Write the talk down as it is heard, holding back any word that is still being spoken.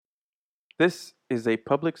This is a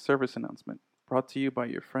public service announcement brought to you by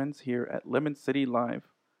your friends here at Lemon City Live.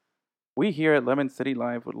 We here at Lemon City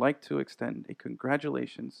Live would like to extend a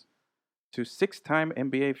congratulations to 6-time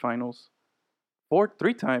NBA Finals,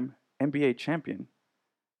 3-time NBA champion,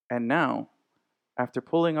 and now, after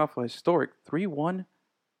pulling off a historic 3-1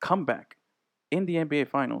 comeback in the NBA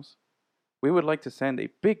Finals, we would like to send a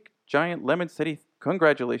big, giant Lemon City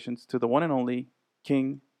congratulations to the one and only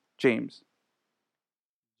King James.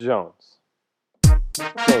 Jones.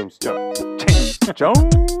 James Jones. James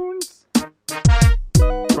Jones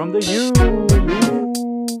from the U.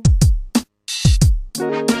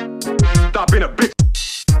 Stop being a bitch.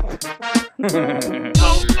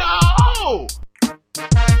 Oh no!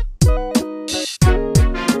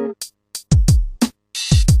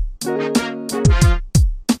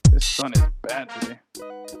 This sun is bad today.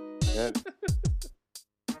 Yeah.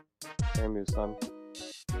 Damn you, son.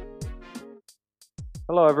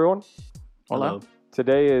 Hello, everyone. Hola.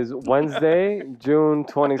 Today is Wednesday, June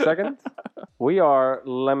 22nd. We are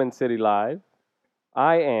Lemon City Live.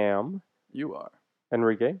 I am You are.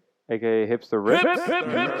 Enrique, a.k.a. Hipster Rick.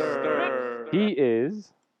 He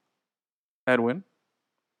is... Edwin,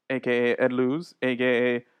 a.k.a. Ed Luz,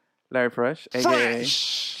 a.k.a. Larry Fresh, a.k.a.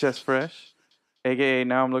 Just Fresh, a.k.a.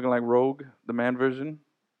 now I'm looking like Rogue, the man version,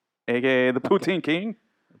 a.k.a. the Poutine King,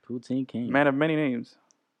 Poutine King. man of many names.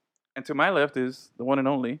 And to my left is the one and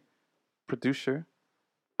only producer,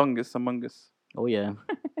 Fungus Among Us. Oh, yeah.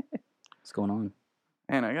 What's going on?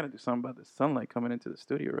 Man, I got to do something about the sunlight coming into the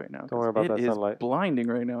studio right now. Don't worry about that It is sunlight. blinding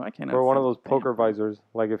right now. I cannot We're one of see those a poker damn thing. visors.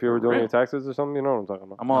 Like if you were doing your taxes or something, you know what I'm talking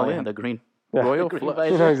about. I'm all Oh, yeah, in. the green. Yeah. Royal Green Flush.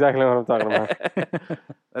 visor. You know exactly what I'm talking about.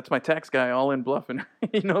 That's my tax guy, all in bluffing.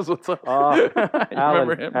 He knows what's up. Ah, You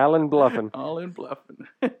remember him? Alan Bluffin. All in bluffing.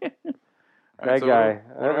 That guy.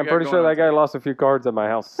 I'm pretty sure that guy lost a few cards at my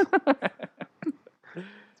house.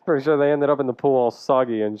 Pretty sure they ended up in the pool all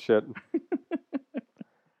soggy and shit.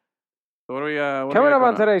 So what do we, what do we Coming got up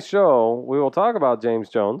on going today's show, we will talk about James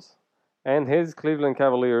Jones and his Cleveland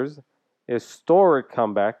Cavaliers' historic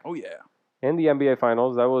comeback Oh, yeah. in the NBA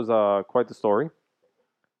Finals. That was quite the story.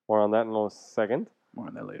 More on that in a second. More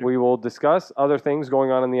on that later. We will discuss other things going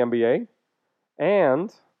on in the NBA.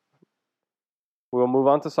 And we'll move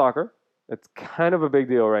on to soccer. It's kind of a big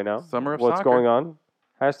deal right now. Summer of What's soccer. going on?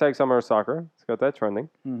 Hashtag Summer of Soccer. It's got that trending.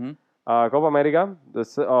 Mm-hmm. Copa America.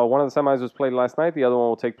 One of the semis was played last night. The other one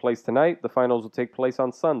will take place tonight. The finals will take place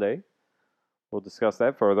on Sunday. We'll discuss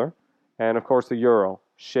that further. And, of course, the Euro.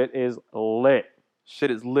 Shit is lit.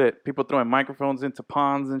 Shit is lit. People throwing microphones into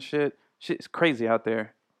ponds and shit. Shit is crazy out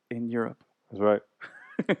there in Europe. That's right.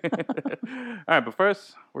 All right, but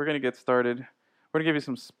first, we're going to get started. We're going to give you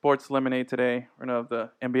some sports lemonade today. We're going to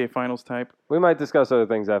have the NBA Finals type. We might discuss other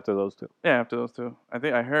things after those two. Yeah, after those two. I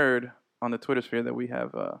think I heard on the Twitter sphere that we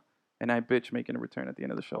have an I Bitch making a return at the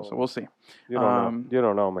end of the show, so we'll see. You don't know. You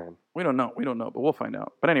don't know, man. We don't know, but we'll find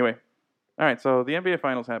out. But anyway, all right, so the NBA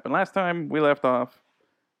Finals happened. Last time we left off,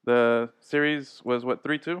 the series was, what,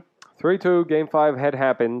 3-2? 3-2, Game 5 had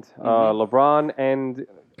happened. LeBron and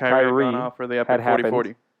Kyrie gone off for the had epic happened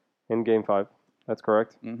 40-40. in Game 5. That's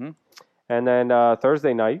correct. Mm-hmm. And then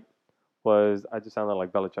Thursday night was... I just sounded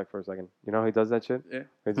like Belichick for a second. You know how he does that shit? Yeah.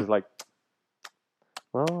 He's just like...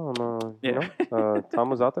 Well, you Yeah. know, Tom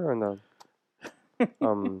was out there and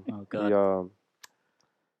Oh, God.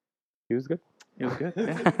 he was good. He was good.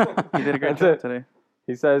 Yeah. He did a great That's job it. today.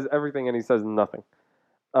 He says everything and he says nothing.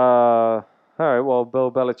 All right, well, Bill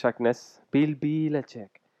Belichick-ness. Bill Belichick.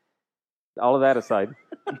 All of that aside.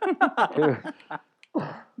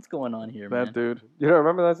 What's going on here, That man? dude. You don't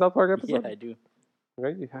remember that South Park Yeah, episode? I do.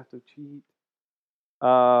 Right? You have to cheat.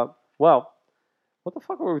 Well, what the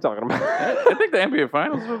fuck were we talking about? I think the NBA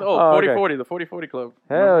Finals was, Oh, okay. 40-40, the 40-40 club.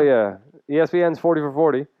 Hell yeah. ESPN's 40 for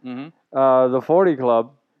 40. Mm-hmm. The 40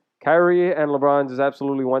 club. Kyrie and LeBron just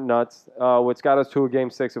absolutely went nuts, which got us to a Game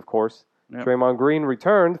 6, of course. Yep. Draymond Green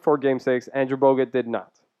returned for Game 6. Andrew Bogut did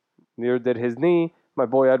not. Neither did his knee. My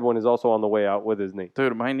boy Edwin is also on the way out with his knee.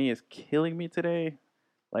 Dude, my knee is killing me today.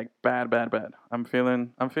 Like, bad. I'm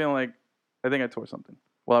feeling like I think I tore something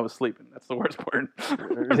while I was sleeping. That's the worst part.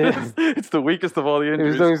 It's the weakest of all the He was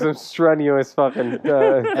injuries. doing some strenuous fucking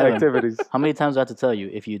activities. How many times do I have to tell you?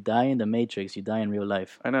 If you die in the Matrix, you die in real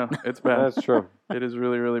life. I know. It's bad. That's true. It is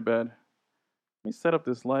really, really bad. Let me set up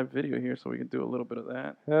this live video here so we can do a little bit of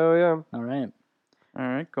that. Hell yeah. All right. All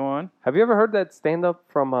right, go on. Have you ever heard that stand-up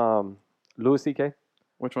from Louis C.K.?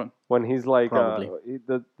 Which one? When he's like, Probably.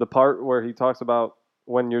 the part where he talks about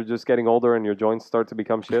when you're just getting older and your joints start to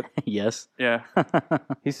become shit. Yes. Yeah.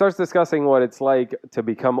 He starts discussing what it's like to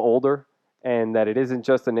become older and that it isn't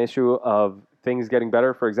just an issue of things getting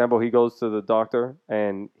better. For example, he goes to the doctor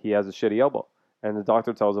and he has a shitty elbow. And the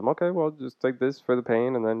doctor tells him, okay, well, just take this for the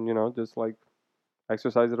pain and then, just like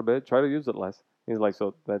exercise it a bit. Try to use it less. He's like,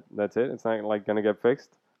 so that's it? It's not like going to get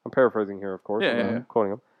fixed? I'm paraphrasing here, of course. Yeah, I'm not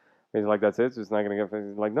quoting him. He's like, that's it? It's just not going to get fixed.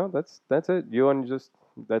 He's like, no, that's it. That's it. You're just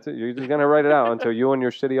going to write it out until you and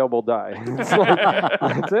your shitty elbow die. It's like,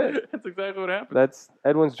 that's it. That's exactly what happened. That's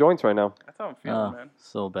Edwin's joints right now. That's how I'm feeling, Oh, man.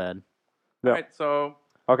 so bad. Yeah. All right, so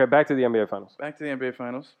Okay, back to the NBA Finals. back to the NBA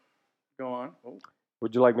Finals. Go on. Oh.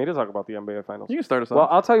 Would you like me to talk about the NBA Finals? You can start us Well, off.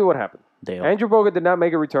 I'll tell you what happened. Dale. Andrew Bogut did not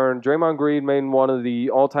make a return. Draymond Green made one of the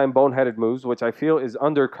all-time boneheaded moves, which I feel is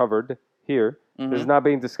undercovered here. Mhm. This is not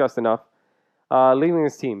being discussed enough. Leaving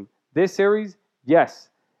his team. This series, yes,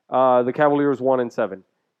 the Cavaliers won in 7.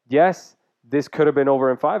 Yes, this could have been over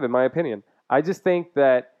in 5, in my opinion. I just think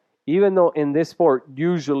that even though in this sport,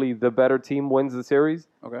 usually the better team wins the series,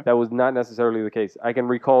 Okay. that was not necessarily the case. I can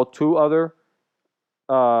recall 2 other,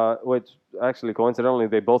 which actually coincidentally,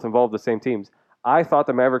 they both involved the same teams. I thought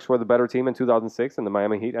the Mavericks were the better team in 2006, and the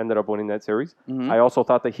Miami Heat ended up winning that series. Mhm. I also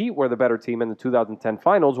thought the Heat were the better team in the 2010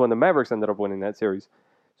 finals when the Mavericks ended up winning that series.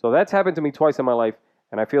 So that's happened to me twice in my life,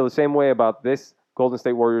 and I feel the same way about this Golden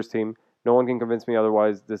State Warriors team. No one can convince me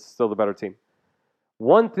otherwise. This is still the better team.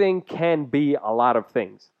 One thing can be a lot of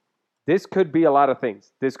things. This could be a lot of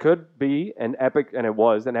things. This could be an epic, and it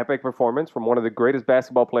was an epic performance from one of the greatest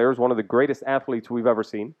basketball players, one of the greatest athletes we've ever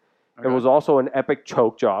seen. Okay. It was also an epic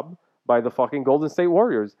choke job by the fucking Golden State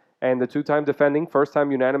Warriors. And the 2-time defending,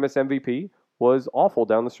 first-time unanimous MVP was awful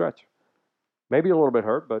down the stretch. Maybe a little bit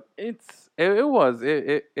hurt, but It was.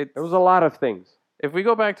 it was a lot of things. If we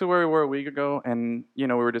go back to where we were a week ago and, we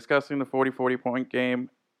were discussing the 40 point game,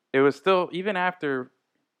 it was still, even after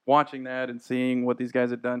watching that and seeing what these guys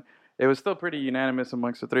had done, it was still pretty unanimous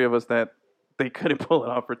amongst the three of us that they couldn't pull it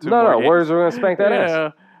off for 2 more No, games. Warriors were going to spank that ass. Yeah,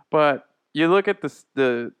 but you look at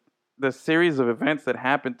the series of events that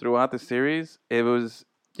happened throughout the series, it was,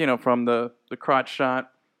 from the crotch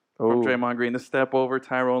shot from Ooh, Draymond Green, the step over,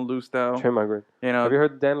 Tyrone Lue style. Draymond Green. Have you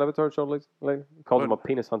heard Dan Levitor show lately? He calls him a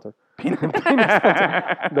penis hunter.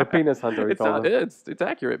 The penis hunter, he calls him. It's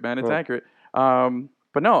accurate, man. It's Yeah. accurate.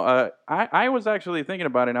 But no, I was actually thinking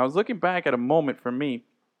about it, and I was looking back at a moment for me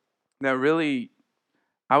that really,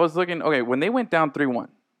 I was looking, okay, when they went down 3-1.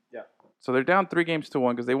 Yeah. So they're down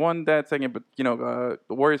 3-1 because they won that second, but, the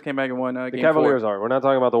Warriors came back and won The game Cavaliers 4. are. We're not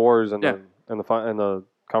talking about the Warriors in Yeah. the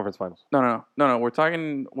conference finals. No. We're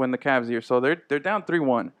talking when the Cavs here. So they're down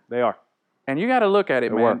 3-1. They are. And you got to look at it,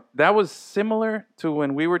 They man. were. That was similar to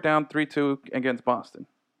when we were down 3-2 against Boston.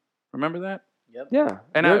 Remember that? Yeah.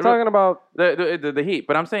 And You're I- talking about The Heat.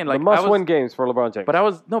 But I'm saying, like, the must-win games for LeBron James.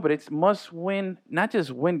 But it's must win, not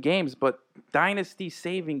just win games, but dynasty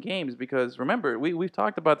saving games. Because remember, we've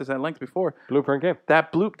talked about this at length before. Blueprint game.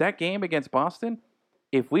 That game against Boston,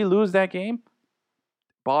 if we lose that game,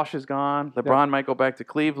 Bosch is gone. LeBron might go back to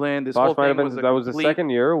Cleveland. This whole Bosh might have thing been, was that was the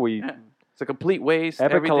second year. It's a complete waste.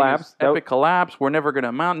 Epic Everything collapse. is epic collapse. We're never going to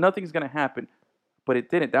amount. Nothing's going to happen. But it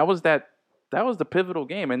didn't. That was the pivotal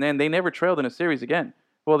game, and then they never trailed in a series again.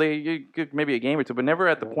 Well, maybe a game or two, but never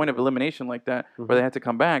at the point of elimination like that where they had to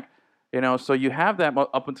come back. So you have that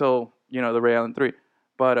up until the Ray Allen 3.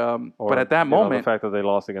 But at that moment, the fact that they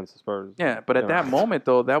lost against the Spurs. yeah. But at that moment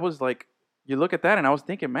though, that was like, you look at that and I was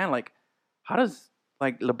thinking, man, like, how does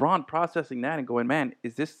like LeBron processing that and going, man,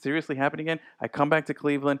 is this seriously happening again? I come back to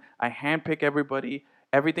Cleveland, I handpick everybody,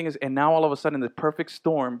 everything is, and now all of a sudden the perfect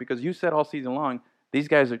storm, because you said all season long, these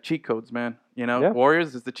guys are cheat codes, man. Yeah.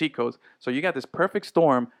 Warriors is the cheat codes. So you got this perfect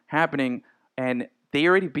storm happening, and they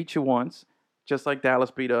already beat you once, just like Dallas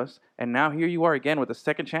beat us. And now here you are again with a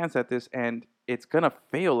second chance at this, and it's going to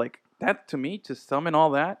fail. Like that, to me, to summon all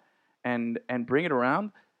that and bring it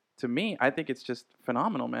around, to me, I think it's just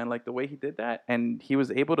phenomenal, man. Like the way he did that, and he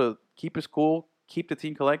was able to keep his cool, keep the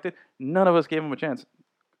team collected. None of us gave him a chance.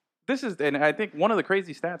 And I think one of the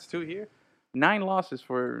crazy stats, too, here, 9 losses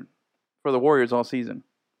for the Warriors all season.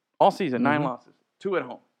 All season, 9 losses. 2 at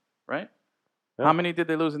home, right? Yeah. How many did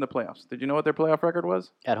they lose in the playoffs? Did you know what their playoff record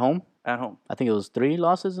was? At home? At home. I think it was 3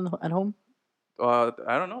 losses at home.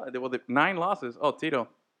 I don't know. Well, 9 losses. Oh, Tito,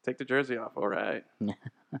 take the jersey off. All right. Let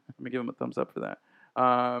me give him a thumbs up for that.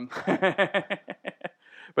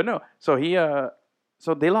 But no, so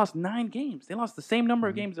they lost 9 games. They lost the same number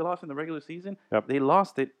of games they lost in the regular season. Yep. They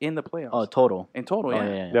lost it in the playoffs. Oh, total. In total, Oh,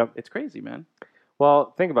 yeah. yeah. Yep. It's crazy, man.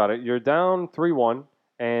 Well, think about it. You're down 3-1,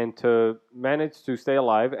 and to manage to stay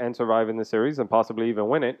alive and survive in the series and possibly even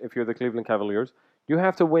win it, if you're the Cleveland Cavaliers, you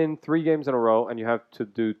have to win 3 games in a row, and you have to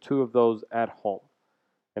do 2 of those at home.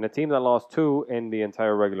 And a team that lost 2 in the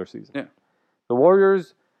entire regular season. Yeah. The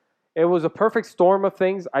Warriors, It was a perfect storm of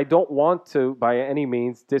things. I don't want to, by any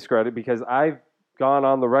means, discredit because I've gone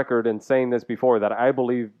on the record in saying this before that I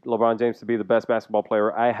believe LeBron James to be the best basketball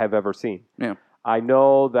player I have ever seen. Yeah. I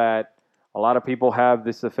know that a lot of people have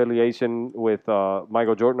this affiliation with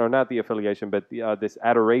Michael Jordan, or not the affiliation, but this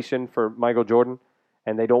adoration for Michael Jordan,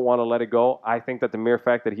 and they don't want to let it go. I think that the mere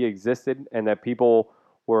fact that he existed and that people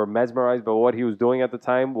were mesmerized by what he was doing at the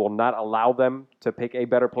time will not allow them to pick a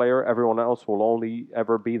better player. Everyone else will only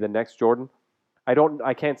ever be the next Jordan.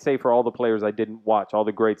 I can't say for all the players I didn't watch, all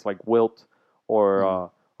the greats like Wilt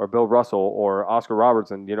or Bill Russell or Oscar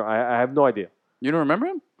Robertson. I have no idea. You don't remember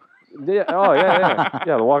him? Yeah. Oh, yeah.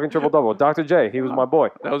 The walking triple-double. Dr. J, he was my boy.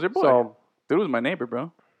 That was your boy. So, Dude was my neighbor,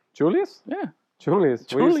 bro. Julius? Yeah. Julius.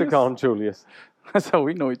 We used to call him Julius. That's how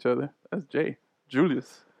we know each other. That's Jay.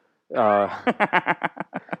 Julius. Jay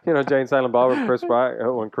and Silent Bob and Chris Rock,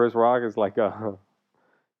 when Chris Rock is like,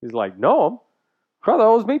 he's like, no, him? Brother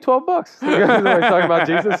owes me $12. Talking about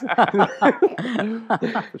Jesus.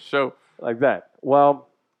 For sure. Like that. Well,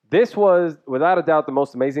 this was, without a doubt, the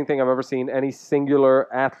most amazing thing I've ever seen any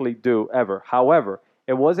singular athlete do ever. However,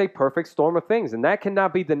 it was a perfect storm of things, and that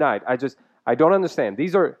cannot be denied. I don't understand.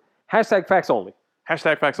 These are hashtag facts only.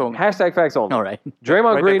 Hashtag facts only. Hashtag facts only. All right. Draymond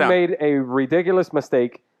Write that Green down. made a ridiculous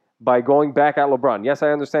mistake by going back at LeBron. Yes, I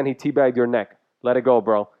understand he teabagged your neck. Let it go,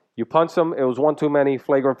 bro. You punched him. It was one too many.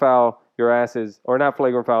 Flagrant foul. Your ass is, or not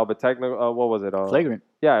flagrant foul, but technical. What was it? Flagrant.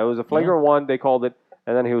 Yeah, it was a flagrant one. They called it,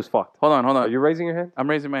 and then he was fucked. Hold on. Are you raising your hand? I'm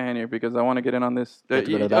raising my hand here because I want to get in on this. Have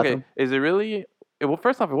to go to the Okay, bathroom? is it really? Well,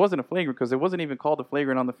 first off, it wasn't a flagrant because it wasn't even called a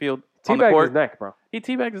flagrant on the field. On the Teabagged court. his neck, bro. He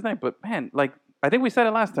teabagged his neck, but man, like I think we said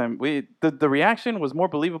it last time. The reaction was more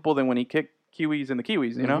believable than when he kicked Kiwis in the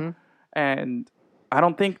Kiwis, you know. And I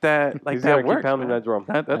don't think that He's that gonna keep works. pounding man. that drum.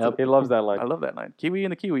 That's Yep. He loves that line. I love that line, Kiwi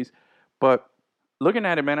and the Kiwis. But looking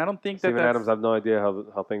at it, man, I don't think Steven that's... Adams have no idea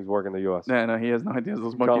how things work in the U.S. No, he has no idea.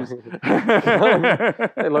 Those Call- monkeys.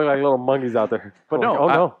 They look like little monkeys out there. But I'm no,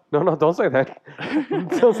 like, no, don't say that.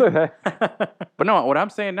 Don't say that. But no, what I'm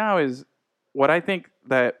saying now is what I think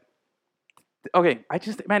that. Okay,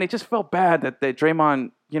 it just felt bad that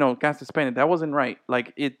Draymond, got suspended. That wasn't right.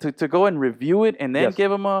 Like to go and review it and then Yes.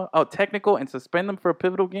 give him a technical and suspend them for a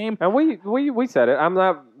pivotal game. And we said it. I'm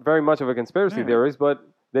not very much of a conspiracy Yeah. theorist, but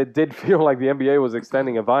it did feel like the NBA was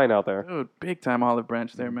extending a vine out there. Dude, big time olive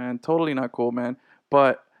branch there, man. Totally not cool, man.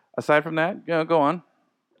 But aside from that, go on.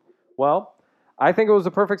 Well, I think it was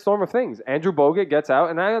a perfect storm of things. Andrew Bogut gets out,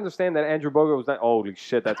 and I understand that Andrew Bogut was not. Holy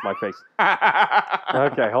shit, that's my face.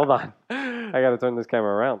 Okay, hold on. I got to turn this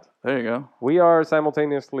camera around. There you go. We are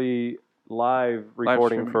simultaneously live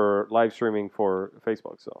streaming. live streaming for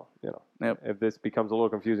Facebook. So Yep. if this becomes a little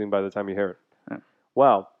confusing by the time you hear it. Yeah.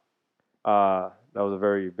 Well, that was a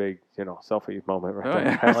very big selfie moment right Oh, there.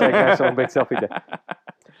 yeah. Hashtag National Big Selfie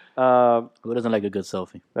Day. Who doesn't like a good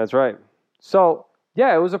selfie? That's right. So,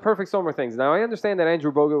 yeah, it was a perfect storm of things. Now, I understand that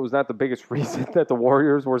Andrew Bogut was not the biggest reason that the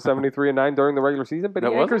Warriors were 73-9 during the regular season, but he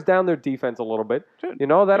That wasn't? anchors down their defense a little bit. Dude, You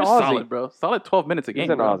know, that You're Aussie. solid, bro. Solid 12 minutes a game. He's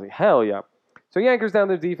an bro. Aussie. Hell yeah. So he anchors down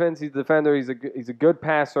their defense. He's a defender. He's a good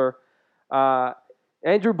passer.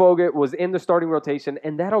 Andrew Bogut was in the starting rotation,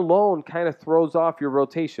 and that alone kind of throws off your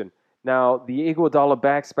rotation. Now, the Iguodala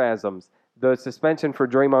back spasms, the suspension for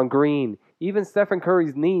Draymond Green, even Stephen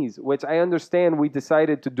Curry's knees, which I understand we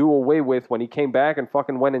decided to do away with when he came back and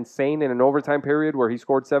fucking went insane in an overtime period where he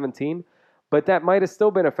scored 17. But that might have still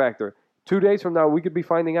been a factor. 2 days from now, we could be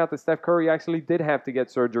finding out that Steph Curry actually did have to get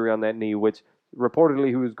surgery on that knee, which reportedly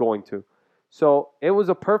he was going to. So it was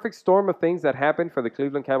a perfect storm of things that happened for the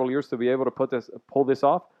Cleveland Cavaliers to be able to pull this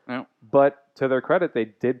off. Yeah. But to their credit, they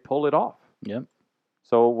did pull it off. Yep.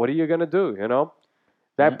 So what are you going to do,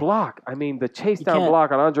 That Yeah. block, I mean, the chase You down can't-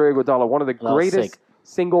 block on Andre Iguodala, one of the That was greatest sick.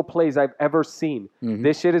 single plays I've ever seen. Mhm.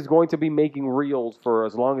 This shit is going to be making reels for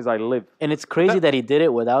as long as I live. And it's crazy that he did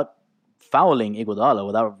it without fouling Iguodala,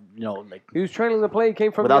 without He was trailing the play, he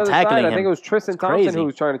came from Without the other side. tackling I think him. it was Tristan It's Thompson crazy. who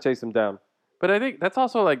was trying to chase him down. But I think that's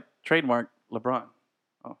also like trademark LeBron.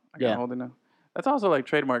 Oh, I got Yeah. to hold it now. That's also like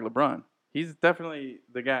trademark LeBron. He's definitely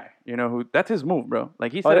the guy, who that's his move, bro.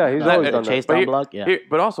 Like he Oh, said, yeah, he's No, always the done that. chase But down here- block. Yeah.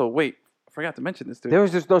 But also, wait, I forgot to mention this, dude. There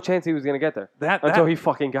was just no chance he was going to get there That until he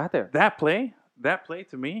fucking got there. that play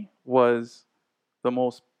to me was the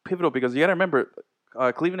most pivotal because you got to remember,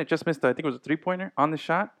 Cleveland had just missed, I think it was a 3-pointer on the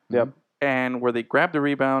shot. Yep. And where they grabbed the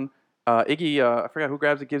rebound, Iggy, I forgot who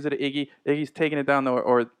grabs it, gives it to Iggy. Iggy's taking it down,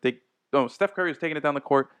 Steph Curry is taking it down the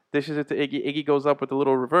court, dishes it to Iggy. Iggy goes up with a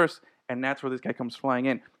little reverse, and that's where this guy comes flying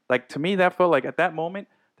in. Like, to me, that felt like at that moment,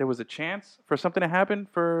 there was a chance for something to happen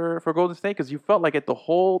for Golden State because you felt like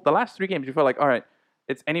the last 3 games, you felt like, all right,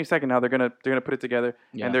 it's any second now they're gonna put it together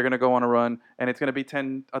Yeah. and they're gonna go on a run and it's gonna be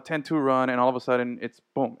a 10-2 run and all of a sudden it's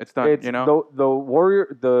boom, it's done. You know,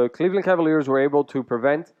 the Cleveland Cavaliers were able to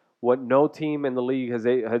prevent what no team in the league has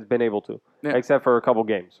been able to, Yeah. except for a couple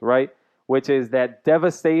games, right? Which is that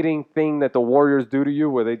devastating thing that the Warriors do to you,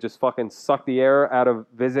 where they just fucking suck the air out of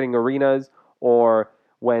visiting arenas, or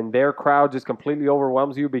when their crowd just completely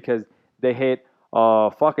overwhelms you because they hit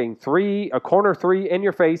a corner three in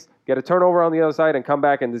your face, get a turnover on the other side, and come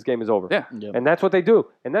back, and this game is over. Yeah. Yep. And that's what they do.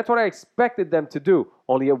 And that's what I expected them to do,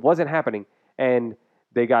 only it wasn't happening. And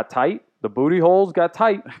they got tight. The booty holes got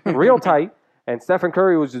tight, real tight. And Stephen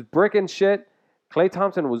Curry was just bricking shit. Klay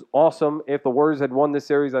Thompson was awesome. If the Warriors had won this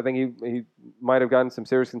series, I think he might have gotten some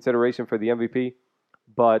serious consideration for the MVP.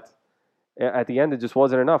 But at the end, it just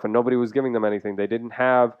wasn't enough, and nobody was giving them anything. They didn't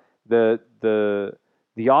have the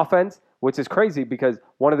offense, which is crazy because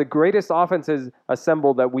one of the greatest offenses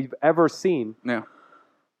assembled that we've ever seen yeah,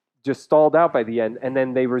 just stalled out by the end, and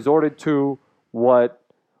then they resorted to what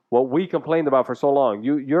we complained about for so long.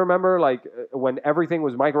 You remember like when everything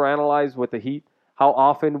was microanalyzed with the Heat, how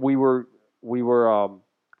often we were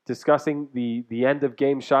discussing the end of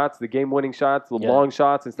game shots, the game winning shots, the long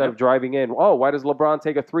shots instead of driving in. Oh, why does LeBron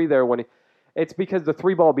take a three there when it's because the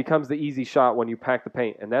three ball becomes the easy shot when you pack the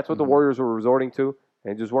paint, and that's what the Warriors were resorting to,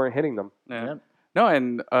 and just weren't hitting them. yeah. Yep. No,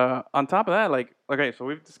 and on top of that, like, okay, so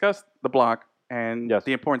we've discussed the block and Yes.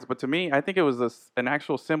 the importance, but to me, I think it was an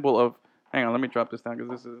actual symbol of. Hang on, let me drop this down because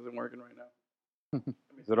this isn't working right now.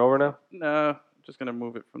 Is it over now? No, just gonna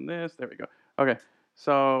move it from this. There we go. Okay,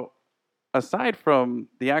 so aside from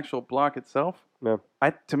the actual block itself, Yeah.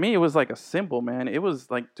 to me it was like a symbol, man. It was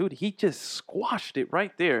like, dude, he just squashed it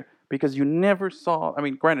right there because you never saw. I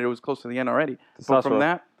mean, granted, it was close to the end already, but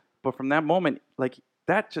from that moment, like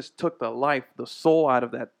that just took the soul out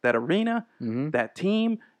of that arena, that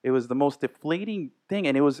team. It was the most deflating thing,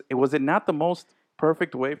 and was it not the most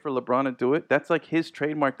perfect way for LeBron to do it? That's like his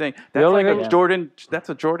trademark thing. That's only like thing- a Jordan. That's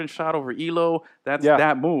a Jordan shot over Elo. That's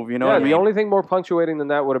that move. You know what I mean? The only thing more punctuating than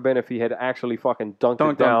that would have been if he had actually fucking dunked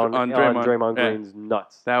it down on on Draymond. Draymond Yeah. Green's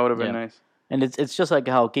nuts. That would have been Yeah. nice. And it's just like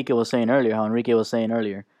how Kike was saying earlier, how Enrique was saying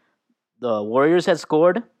earlier. The Warriors had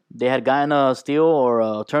scored. They had gotten a steal or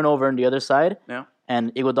a turnover on the other side. Yeah.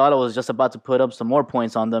 And Iguodala was just about to put up some more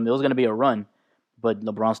points on them. It was going to be a run. But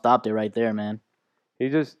LeBron stopped it right there, man. He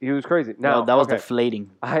was crazy. Now that was okay. deflating.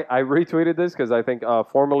 I retweeted this because I think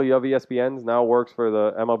formerly of ESPN's now works for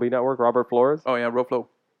the MLB Network, Robert Flores. Oh yeah, Roflo.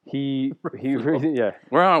 He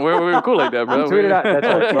We're cool like that, bro. He tweeted out that's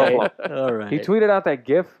right, Okay. Roflo. All right. He tweeted out that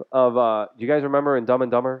GIF of you guys remember in Dumb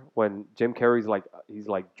and Dumber when Jim Carrey's he's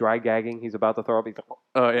dry gagging, he's about to throw up. He's like,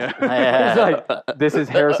 Oh yeah. Yeah. he's like, this is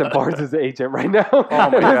Harrison Barnes' agent right now. Oh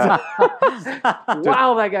my god.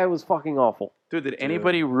 Wow, that guy was fucking awful. Dude, did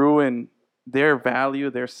anybody ruin their value,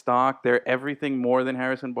 their stock, their everything more than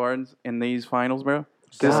Harrison Barnes in these finals, bro?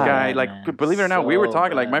 This God, guy, like, man. believe it or not, we were So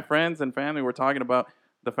talking, like, bad. my friends and family were talking about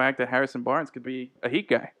the fact that Harrison Barnes could be a Heat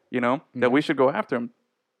guy, you know, that we should go after him.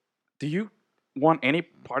 Do you want any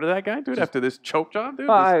part of that guy, dude, after this choke job, dude?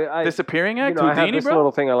 I Disappearing act? I have Houdini, this bro?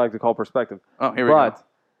 little thing I like to call perspective. Oh, here we go. But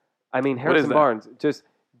I mean, is Harrison that? Barnes, just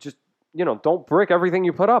don't brick everything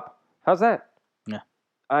you put up. How's that? Yeah.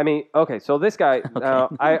 I mean, okay, so this guy,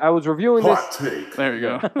 I was reviewing this. Hot take. There you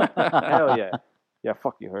go. Hell yeah. Yeah,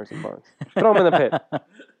 fuck you, Harrison Barnes. Throw him in the pit.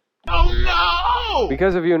 Oh no!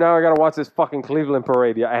 Because of you, now I got to watch this fucking Cleveland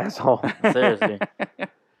parade, you asshole. Seriously.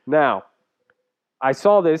 Now, I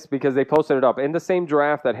saw this because they posted it up. In the same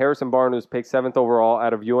draft that Harrison Barnes was picked 7th overall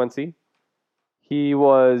out of UNC, he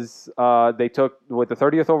was, they took, with the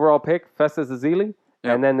 30th overall pick, Festus Ezeli,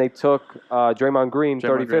 Yeah. and then they took Draymond Green,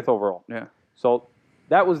 Draymond 35th Green. overall. Yeah. So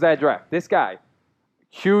that was that draft. This guy,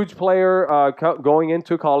 huge player going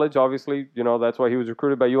into college, obviously, that's why he was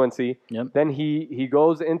recruited by UNC. Yep. Then he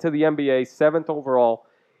goes into the NBA, 7th overall.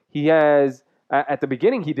 He has, at the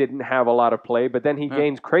beginning, he didn't have a lot of play, but then he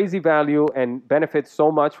gains crazy value and benefits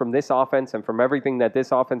so much from this offense and from everything that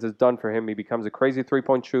this offense has done for him. He becomes a crazy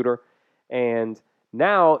three-point shooter, and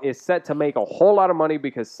now is set to make a whole lot of money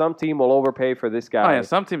because some team will overpay for this guy. Oh, yeah,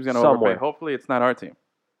 some team's going to somewhere. overpay. Hopefully it's not our team.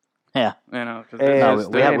 Yeah. You know, 'cause And- this No, is-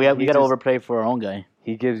 we got he to just- overplay for our own guy.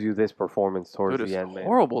 He gives you this performance towards dude, the it's end, man.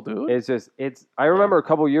 horrible, dude. I remember a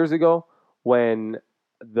couple years ago when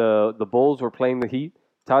the Bulls were playing the Heat.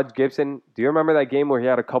 Taj Gibson, do you remember that game where he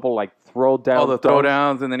had a couple throw down? All the dunks?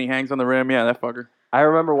 throwdowns, and then he hangs on the rim. Yeah, that fucker. I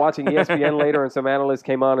remember watching ESPN later, and some analysts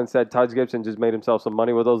came on and said Taj Gibson just made himself some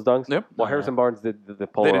money with those dunks. Yep. Well, Harrison Barnes did the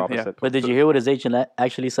polar Didn't, yeah. opposite. But did you hear what his agent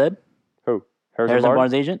actually said? Who? Harrison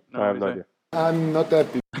Barnes' agent? I have no what did he idea. I'm not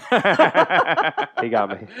happy. He got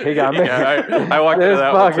me. He got me. Yeah, I walked into This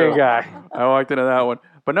that one fucking too. guy. I walked into that one.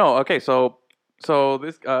 But no, okay, so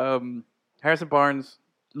this Harrison Barnes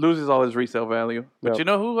loses all his resale value. But Yep. you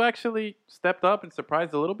know who actually stepped up and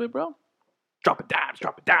surprised a little bit, bro? Dropping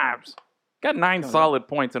dimes. Got 9 solid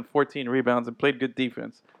points and 14 rebounds and played good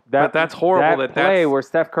defense. But that's horrible That play that's where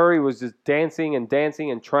Steph Curry was just dancing and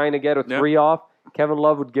trying to get a Yep. 3 off. Kevin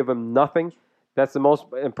Love would give him nothing. That's the most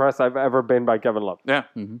impressed I've ever been by Kevin Love. yeah.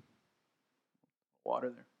 Mhm. Water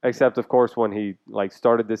there. Except, of course, when he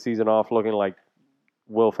started this season off looking like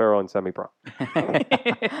Will Ferrell in semi-pro.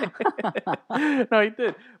 No, he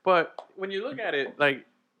did. But when you look at it, like,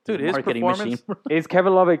 dude, his Marketing performance. machine. Is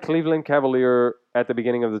Kevin Love a Cleveland Cavalier at the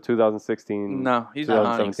beginning of the 2016? No, he's I don't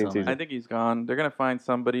gone. think so, 2017 season. I think he's gone. They're gonna find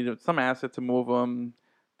somebody, some asset to move him.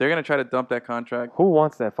 They're gonna try to dump that contract. Who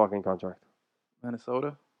wants that fucking contract?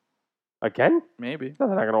 Minnesota, Again? maybe. No,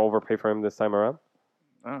 they're not going to overpay for him this time around.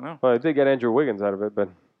 I don't know. Well, they did get Andrew Wiggins out of it, but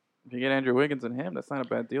If you get Andrew Wiggins and him, that's not a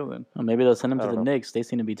bad deal then. Well, maybe they'll send him I to don't the know. Knicks. They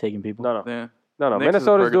seem to be taking people. no. Yeah. No. Knicks is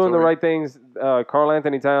Minnesota's doing the purgatory. right things. Carl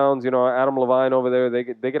Anthony Towns, Adam Levine over there.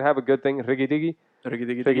 They could have a good thing. Riggy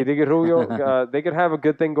Diggy Rubio. They could have a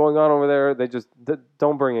good thing going on over there. They just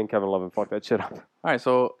don't bring in Kevin Love and fuck that shit up. All right,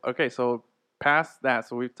 so past that,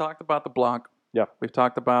 so we've talked about the block. Yeah. We've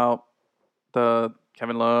talked about the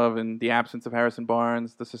Kevin Love and the absence of Harrison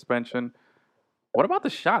Barnes, the suspension. What about the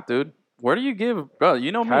shot, dude? Where do you give, bro?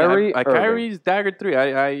 You know me. Kyrie Irving. Kyrie's daggered 3.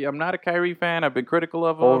 I'm not a Kyrie fan. I've been critical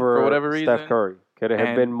of him Over for whatever reason. Steph Curry. Could have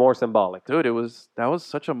And- been more symbolic. Dude, that was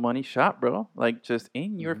such a money shot, bro. Like just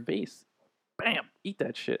in your face. Bam. Eat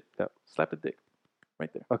that shit. Yep. Slap a dick. Right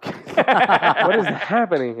there. Okay. What is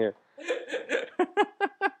happening here?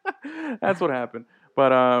 That's what happened. But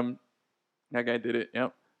that guy did it.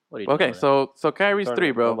 Yep. What are you doing Okay, over there? so Kyrie's Sorry, 3,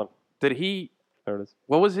 hold bro. on. Did he There it is.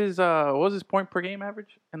 what was his point per game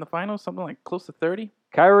average in the finals? Something like close to 30?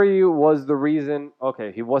 Kyrie was the reason.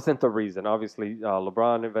 Okay, he wasn't the reason. Obviously,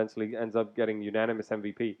 LeBron eventually ends up getting unanimous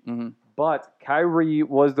MVP. Mm-hmm. But Kyrie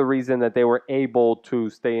was the reason that they were able to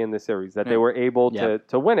stay in the series, that they Yeah. were able Yeah.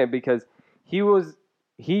 to win it because he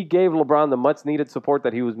gave LeBron the much needed support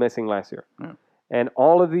that he was missing last year. Yeah. And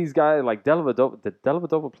all of these guys, like Dellavedova, did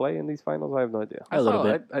Dellavedova play in these finals? I have no idea. A little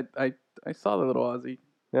bit. I saw the little Aussie,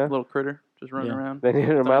 Yeah? little critter just running Yeah. around. They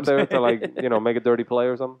needed him out there to make a dirty play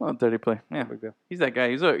or something. Oh, dirty play. Yeah, Big deal. he's that guy.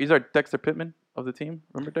 He's our Dexter Pittman of the team.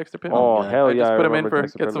 Remember Dexter Pittman? Oh, God. hell yeah! Just I put him in remember for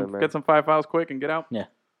Dexter get Pittman, some man. get some 5 fouls quick and get out.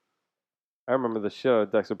 I remember the show,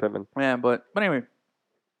 Dexter Pittman. Yeah, but anyway,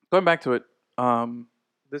 going back to it,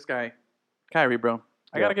 this guy, Kyrie, bro,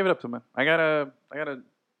 I Yeah. gotta give it up to him. Man. I gotta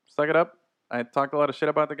suck it up. I talked a lot of shit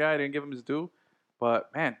about the guy. I didn't give him his due,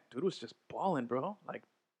 but man, dude was just balling, bro. Like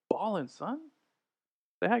balling, son.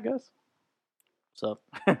 Say hi, Gus. So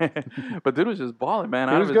But dude was just balling, man.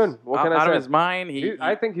 He Out was of his, good. What can I out of say? his mind.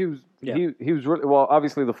 I think he was Yeah. he was really well.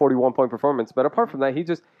 Obviously, the 41-point performance, but apart from that,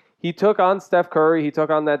 he took on Steph Curry. He took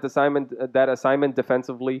on that assignment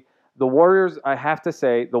defensively. The Warriors, I have to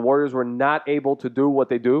say, the Warriors were not able to do what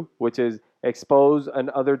they do, which is expose an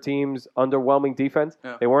other team's underwhelming defense.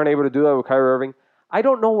 Yeah. They weren't able to do that with Kyrie Irving. I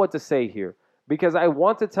don't know what to say here because I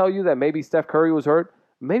want to tell you that maybe Steph Curry was hurt.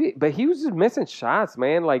 Maybe, but he was just missing shots,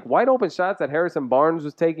 man. Like wide open shots that Harrison Barnes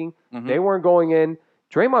was taking. Mhm. They weren't going in.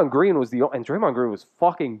 Draymond Green was Draymond Green was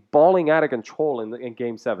fucking balling out of control in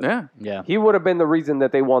Game 7. yeah. yeah, He would have been the reason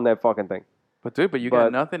that they won that fucking thing. But dude, you But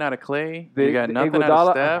got nothing out of Clay. the- You got the nothing out Iguodala-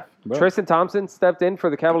 of Steph. Bro. Tristan Thompson stepped in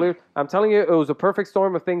for the Cavaliers. I'm telling you, it was a perfect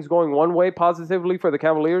storm of things going one way positively for the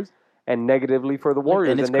Cavaliers and negatively for the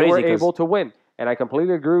Warriors, it's and they were crazy 'cause- able to win. And I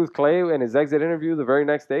completely agree with Clay in his exit interview the very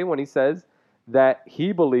next day when he says that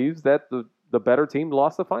he believes that the better team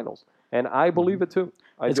lost the finals, and I believe it too.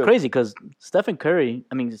 it's crazy because Steph Curry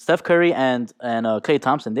and Klay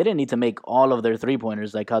Thompson, they didn't need to make all of their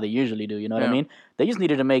 3-pointers like how they usually do. You know what I Yeah. mean? They just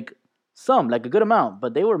needed to make some, like a good amount,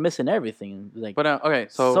 but they were missing everything. Like But okay,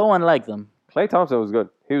 so unlike them. Klay Thompson was good.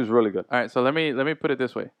 He was really good. all right. So let me put it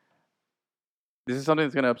this way. This is something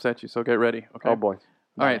that's gonna upset you. So get ready. Okay. Oh boy.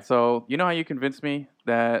 All right. So you know how you convinced me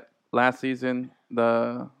that last season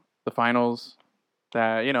the finals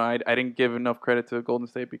that I didn't give enough credit to Golden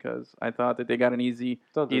State because I thought that they got an easy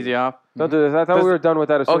Don't do easy this. off. Don't do this. I thought Does- we were done with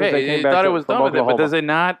that as soon as they Okay, came you back thought it was from done with it, but Oklahoma. does it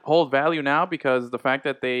not hold value now because the fact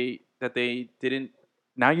that they didn't?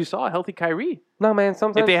 Now you saw a healthy Kyrie. No, man.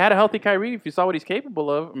 Sometimes If they had a healthy Kyrie, if you saw what he's capable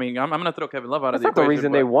of, I mean, I'm going to throw Kevin Love out that's of the not the equation.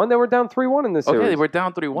 reason they but- won. They were down 3-1 in this series. Okay, they were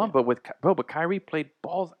down 3-1, but but Kyrie played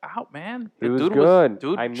balls out, man. He The was dude good.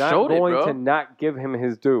 dude I'm not showed going it, bro. to not give him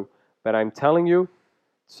his due, but I'm telling you,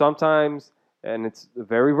 sometimes, and it's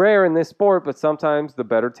very rare in this sport, but sometimes the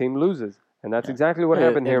better team loses. And that's exactly what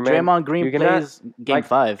happened if here, man. Draymond Green You cannot- plays Game like-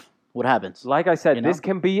 5, what happens? Like I said, You this know?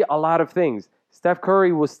 can be a lot of things. Steph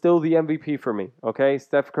Curry was still the MVP for me, okay?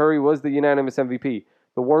 Steph Curry was the unanimous MVP.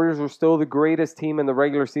 The Warriors were still the greatest team in the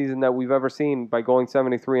regular season that we've ever seen by going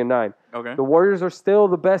 73-9. Okay. The Warriors are still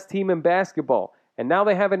the best team in basketball. And now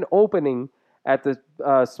they have an opening at the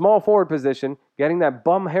small forward position, getting that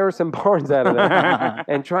bum Harrison Barnes out of there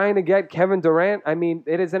and trying to get Kevin Durant. I mean,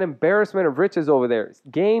 it is an embarrassment of riches over there.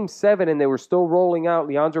 Game 7, and they were still rolling out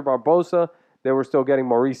Leandro Barbosa. They were still getting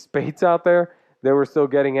Maurice Spates out there. They were still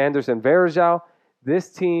getting Anderson Varejao.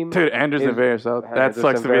 This team... Dude, Anderson is- Varejao. That Anderson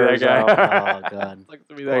sucks to be that guy. Oh, God. Sucks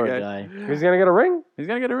to be that Poor guy. guy. He's going to get a ring? He's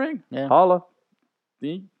gonna get a ring. Yeah. Holla.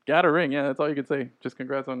 He got a ring. Yeah, that's all you can say. Just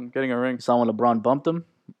congrats on getting a ring. Saw when LeBron bumped him,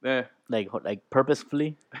 Yeah. like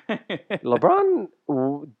purposefully. LeBron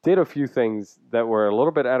did a few things that were a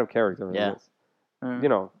little bit out of character. in Yeah. this. You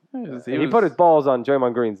know, he was- put his balls on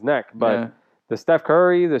Draymond Green's neck, but Yeah. the Steph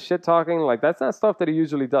Curry, the shit talking, like that's not stuff that he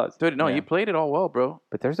usually does. Dude, no, Yeah. he played it all well, bro.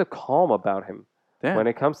 But there's a calm about him Yeah. when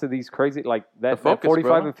it comes to these crazy, like that focus,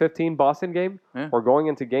 45 bro. and 15 Boston game, Yeah. or going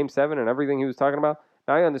into Game 7 and everything he was talking about.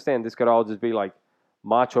 Now I understand this could all just be like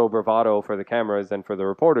macho bravado for the cameras and for the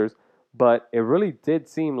reporters, but it really did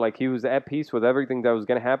seem like he was at peace with everything that was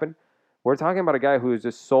going to happen. We're talking about a guy who is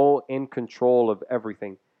just so in control of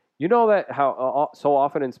everything. You know that how so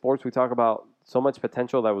often in sports we talk about so much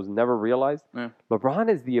potential that was never realized? Yeah. LeBron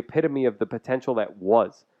is the epitome of the potential that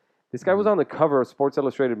was. This guy was on the cover of Sports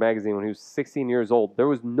Illustrated magazine when he was 16 years old. There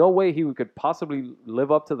was no way he could possibly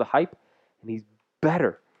live up to the hype, and he's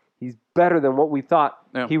better. He's better than what we thought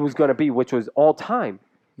Yeah. he was going to be, which was all time.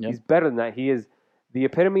 Yep. He's better than that. He is the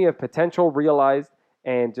epitome of potential realized,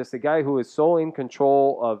 and just a guy who is so in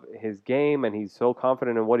control of his game, and he's so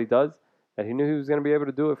confident in what he does that he knew he was going to be able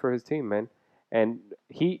to do it for his team, man. And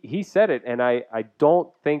he said it, and I don't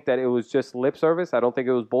think that it was just lip service. I don't think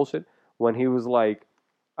it was bullshit when he was like,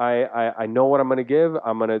 I know what I'm going to give.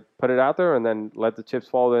 I'm going to put it out there and then let the chips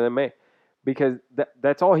fall where they may. Because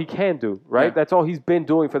that's all he can do, right? Yeah. That's all he's been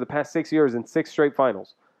doing for the past 6 years in 6 straight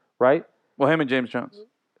finals, right? Well, him and James Jones.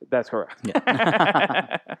 That's correct.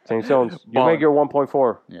 Yeah. James Jones, you Ballin'. make your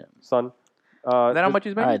 1.4, Yeah. son. Is that how does- much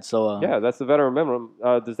he's All making? right, so Yeah, that's the veteran minimum.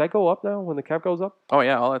 Does that go up now when the cap goes up? Oh,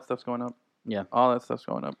 yeah, all that stuff's going up. Yeah. All that stuff's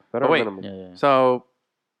going up. Veteran But wait, minimum. yeah. so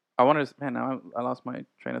I wanted to, man, now I lost my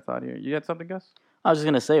train of thought here. You had something, Gus? I was just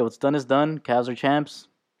gonna say, what's done is done. Cavs are champs.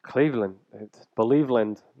 Cleveland,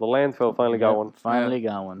 Believeland, the landfill finally got Yep, one. Finally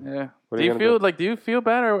got one. Yeah. What are Do you you gonna feel do you feel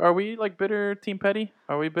bad? Or are we like bitter Team Petty?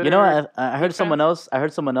 Are we bitter? You know, I heard Big someone fans? else. I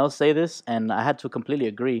heard someone else say this, and I had to completely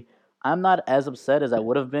agree. I'm not as upset as I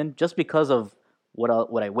would have been just because of what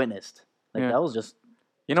I witnessed. Like Yeah. that was just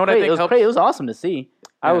You know what great. I It think was helps? great. It was awesome to see.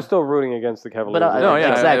 I was Yeah. still rooting against the Cavaliers. No,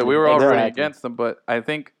 yeah, Exactly, we were all rooting exactly. against them, but I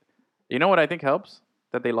think, you know what I think helps?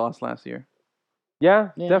 That they lost last year. Yeah,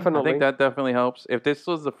 Yeah. definitely. I think that definitely helps. If this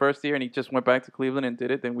was the first year and he just went back to Cleveland and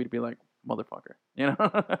did it, then we'd be like, motherfucker, you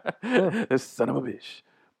know, this son of a bitch.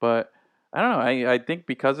 But I don't know. I think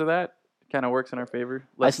because of that, it kind of works in our favor.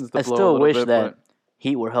 Lessens the I blow a still little wish bit, that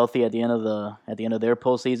Heat were healthy at the end of their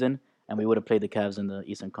postseason, and we would have played the Cavs in the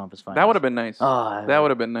Eastern Conference Finals. that would have been nice. Oh, That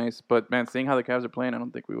would have been nice. But man, seeing how the Cavs are playing, I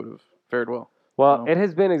don't think we would have fared well. Well, No. it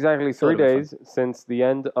has been exactly 3 would've been days since the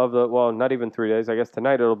end of the, well, not even 3 days. I guess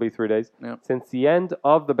tonight it'll be 3 days. Yeah. Since the end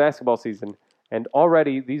of the basketball season. And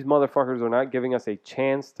already these motherfuckers are not giving us a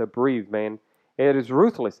chance to breathe, man. It is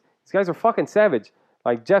ruthless. These guys are fucking savage.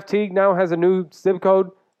 Like Jeff Teague now has a new zip code,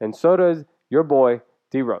 and so does your boy,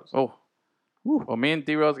 D Rose. Oh, well, me and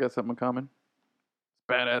D Rose got something in common.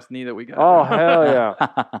 Badass knee that we got. Oh, hell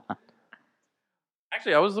yeah.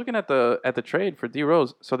 Actually, I was looking at the trade for D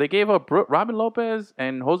Rose. So they gave up Robin Lopez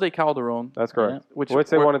and Jose Calderon. That's correct. Which Which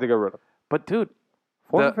they were- wanted to get rid of. But dude,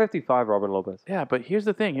 455, Robin Lopez. yeah. But here's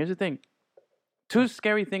the thing. Two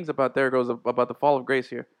scary things about Derrick Rose about the fall of grace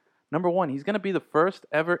here. Number one, he's gonna be the first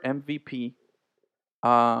ever MVP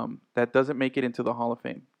that doesn't make it into the Hall of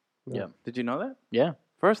Fame. Yeah. Did you know that? Yeah.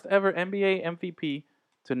 First ever NBA MVP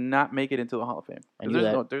to not make it into the Hall of Fame. I knew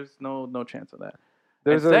that. There's no chance of that.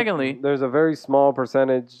 There's And secondly- there's a very small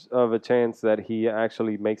percentage of a chance that he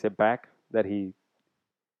actually makes it back, that he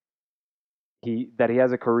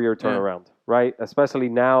has a career turnaround, right? Especially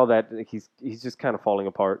now that he's just kind of falling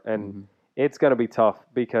apart, and Mhm. it's going to be tough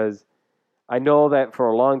because I know that for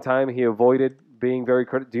a long time he avoided being very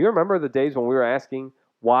critical. Do you remember the days when we were asking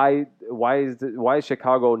why is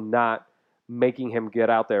Chicago not making him get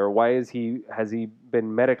out there? Why has he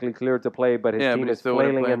been medically cleared to play, but his Yeah, team but he is still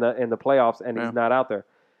wouldn't flailing in the playoffs and Yeah. he's not out there?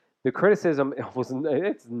 The criticism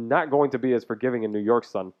it's not going to be as forgiving in New York,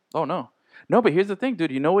 son. Oh no. No, but here's the thing,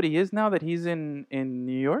 dude. You know what he is now that he's in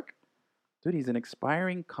New York? Dude, he's an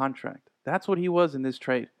expiring contract. That's what he was in this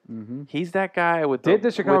trade. Mm-hmm. He's that guy with Did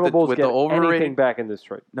the Chicago Bulls with get the overrated anything back in this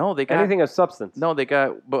trade? No, they got Anything of substance? No, they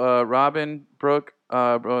got Robin, Brooke,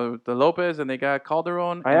 the Lopez, and they got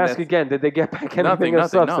Calderon. I and ask again, did they get back anything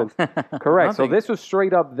of nothing, no. substance? Correct. So Nothing. this was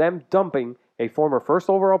straight up them dumping a former first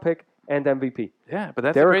overall pick and MVP. Yeah, but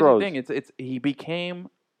that's Derrick the crazy Rose. thing. It's he became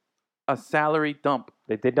a salary dump.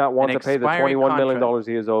 They did not want An to pay the expiring $21 million contract.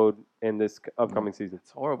 he is owed in this upcoming season.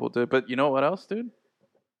 It's horrible, dude. But you know what else, dude?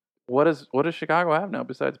 What does Chicago have now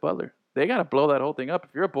besides Butler? They got to blow that whole thing up.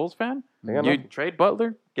 If you're a Bulls fan, They got you nothing. trade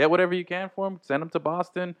Butler, get whatever you can for him, send him to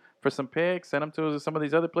Boston for some picks, send him to some of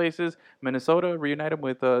these other places, Minnesota, reunite him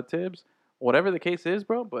with Tibbs, whatever the case is,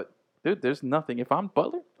 bro. But, dude, there's nothing. If I'm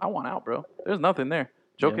Butler, I want out, bro. There's nothing there.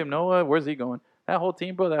 Joakim Yeah. Noah, where's he going? That whole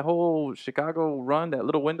team, bro, that whole Chicago run, that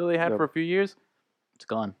little window they had Yep. for a few years, It's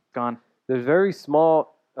gone. gone. There's very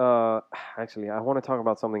small. Actually, I want to talk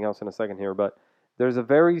about something else in a second here, but there's a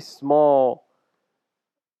very small.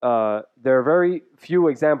 There are very few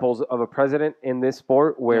examples of a president in this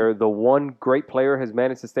sport where the one great player has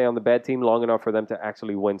managed to stay on the bad team long enough for them to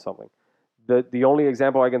actually win something. The only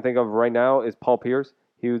example I can think of right now is Paul Pierce.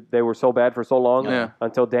 They were so bad for so long Yeah.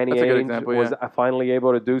 until Danny That's a good Ainge example, was yeah. finally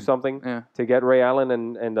able to do something Yeah, to get Ray Allen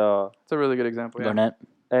and it's a really good example. Yeah. Garnett.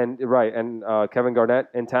 Kevin Garnett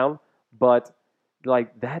in town, but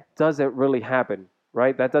like that doesn't really happen,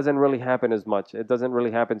 right? That doesn't really happen as much. It doesn't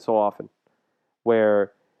really happen so often.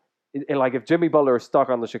 Where, like, if Jimmy Butler is stuck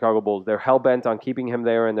on the Chicago Bulls, they're hell bent on keeping him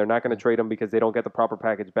there, and they're not going to trade him because they don't get the proper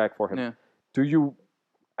package back for him. Yeah. Do you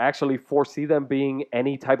actually foresee them being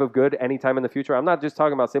any type of good anytime in the future? I'm not just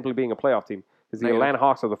talking about simply being a playoff team, because the Negative. Atlanta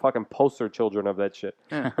Hawks are the fucking poster children of that shit.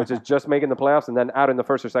 Yeah. Which is just making the playoffs and then out in the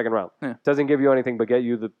first or second round. Yeah. Doesn't give you anything but get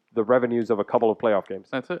you the revenues of a couple of playoff games.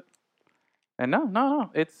 That's it. And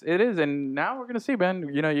no, it is. And now we're gonna see, man.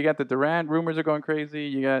 You know, you got the Durant rumors are going crazy.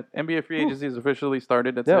 You got NBA free agency has officially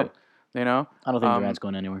started. That's Yeah. it. You know, I don't think Um, Durant's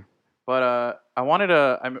going anywhere. but I wanted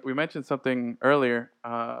to. We mentioned something earlier.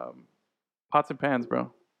 Pots and pans,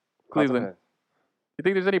 bro. Cleveland. You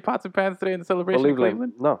think there's any pots and pans today in the celebration in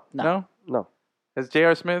Cleveland? No. No. Has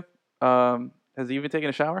J.R. Smith? Has he even taken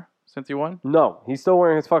a shower since he won? No. He's still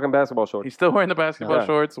wearing his fucking basketball shorts. He's still wearing the basketball Yeah.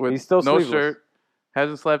 shorts with He's still no sleeveless. shirt.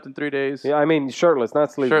 Hasn't slept in 3 days. Yeah, I mean shirtless,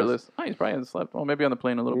 not sleeveless. Shirtless. Oh, he's probably hasn't slept. Well, maybe on the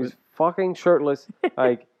plane a little He's bit. fucking shirtless.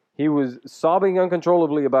 Like, he was sobbing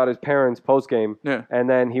uncontrollably about his parents post game, Yeah. and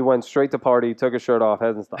then he went straight to party, took his shirt off,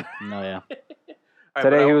 hasn't stopped. No, yeah. All right,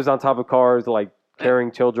 Today but he was on top of cars, like carrying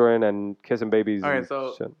children and kissing babies. All right, and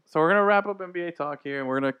so shit. we're gonna wrap up NBA talk here, and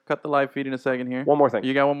we're gonna cut the live feed in a second here. One more thing.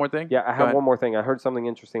 You got one more thing? Yeah, I Go have ahead. one more thing. I heard something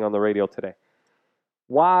interesting on the radio today.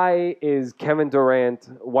 Why Kevin Durant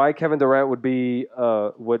would be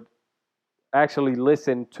would actually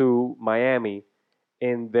listen to Miami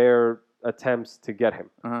in their attempts to get him?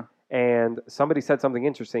 Uh-huh. And somebody said something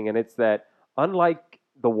interesting, and it's that unlike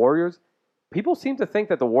the Warriors, people seem to think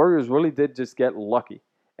that the Warriors really did just get lucky,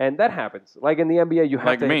 and that happens. Like in the NBA, you have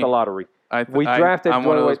Like to me. hit the lottery. We I'm drafted. one of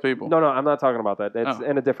Dwayne those Wade- people. No, I'm not talking about that. It's Oh.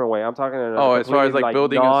 in a different way. I'm talking in a Oh, as far as, completely, like,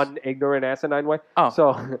 building a s- non-ignorant, asinine way. Oh.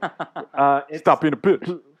 So it's, Stop being a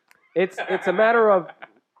bitch. It's a matter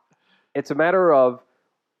of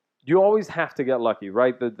you always have to get lucky,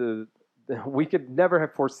 right? We could never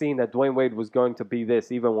have foreseen that Dwayne Wade was going to be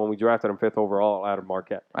this, even when we drafted him 5th overall out of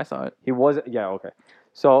Marquette. I saw it. He wasn't. Yeah, okay.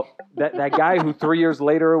 So that guy who 3 years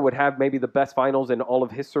later would have maybe the best finals in all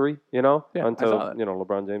of history, Yeah, I saw until that.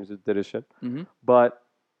 LeBron James did his shit. Mhm. But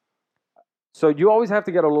so you always have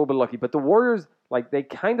to get a little bit lucky. But the Warriors, like, they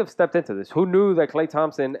kind of stepped into this. Who knew that Klay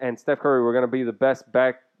Thompson and Steph Curry were going to be the best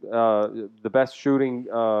shooting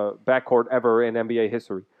backcourt ever in NBA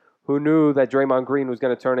history? Who knew that Draymond Green was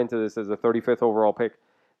going to turn into this as a 35th overall pick?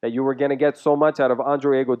 That you were going to get so much out of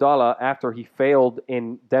Andre Iguodala after he failed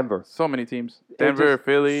in Denver. So many teams. Denver, Just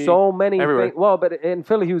Philly. So many everywhere. things. Well, but in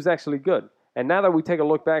Philly, he was actually good. And now that we take a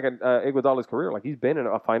look back at Iguodala's career, like, he's been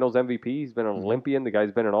a Finals MVP, he's been an Olympian, the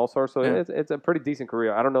guy's been an All-Star, so Yeah. it's a pretty decent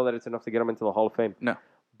career. I don't know that it's enough to get him into the Hall of Fame. No.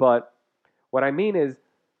 But what I mean is,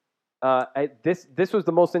 this was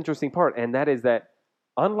the most interesting part, and that is that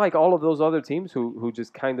unlike all of those other teams who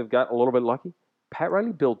just kind of got a little bit lucky, Pat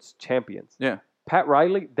Riley builds champions. Yeah. Pat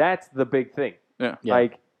Riley, that's the big thing. Yeah. Yeah.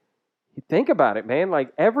 Like, think about it, man.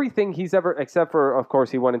 Like, everything he's ever, except for, of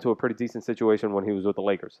course, he went into a pretty decent situation when he was with the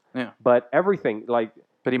Lakers. Yeah. But everything, like,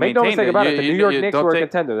 But he make no maintained mistake about You- it, the you- New York you Knicks don't were a take-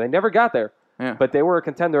 contender. They never got there, Yeah. but they were a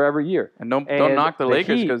contender every year. And don't and knock the the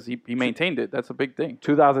Lakers Heat- because he maintained it. That's a big thing.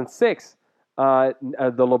 2006, the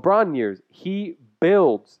LeBron years, he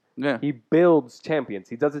builds Yeah. champions.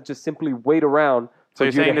 He doesn't just simply wait around So for you're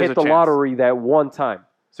you to saying there's hit a the chance. lottery that one time.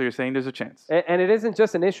 So you're saying there's a chance. And it isn't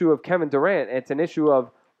just an issue of Kevin Durant. It's an issue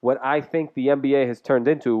of what I think the NBA has turned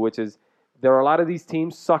into, which is there are a lot of these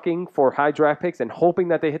teams sucking for high draft picks and hoping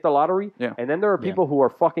that they hit the lottery. Yeah. And then there are people who are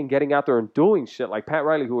fucking getting out there and doing shit like Pat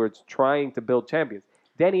Riley, who are trying to build champions.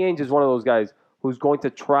 Danny Ainge is one of those guys who's going to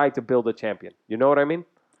try to build a champion. You know what I mean?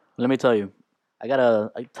 Let me tell you. I got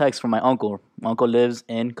a text from my uncle. My uncle lives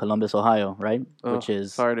in Columbus, Ohio, right? Oh, Which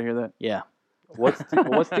is sorry to hear that. yeah. What's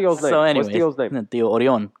Theo's name? So anyways, What's Theo's name? Theo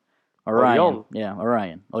Orion. Orion. Orion. Yeah,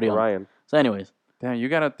 Orion. Ryan. So anyways. Damn, you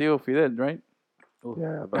got a Theo Fidel, right?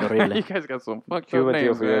 Yeah, Horrible. You guys got some fucked up Cuban Theo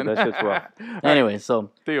names, Fidel, man. that shit's rough. Anyway,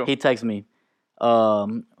 so Theo. he texted me,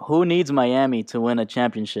 who needs Miami to win a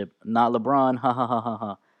championship? Not LeBron, ha ha ha ha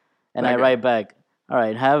ha. And That I guy. write back, all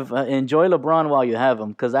right, have enjoy LeBron while you have him,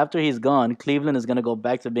 because after he's gone, Cleveland is going to go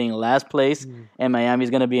back to being last place, and Miami's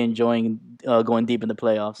going to be enjoying going deep in the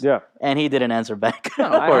playoffs. Yeah. And he didn't answer back.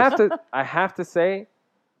 I have to say,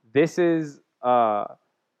 this is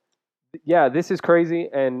this is crazy.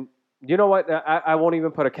 And you know what? I won't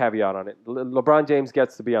even put a caveat on it. LeBron James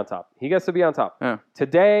gets to be on top. He gets to be on top. Yeah.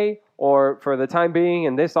 Today, or for the time being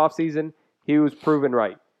in this offseason, he was proven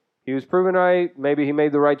right. He was proven right. Maybe he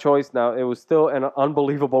made the right choice. Now, it was still an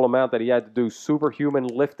unbelievable amount that he had to do, superhuman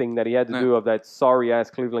lifting that he had to do of that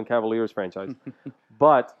sorry-ass Cleveland Cavaliers franchise.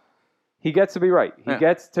 But he gets to be right. He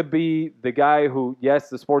gets to be the guy who, yes,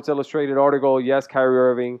 the Sports Illustrated article, yes, Kyrie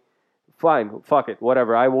Irving, fine, fuck it,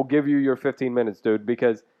 whatever. I will give you your 15 minutes, dude,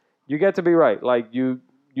 because you get to be right. Like, you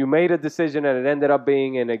made a decision and it ended up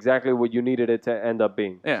being in exactly what you needed it to end up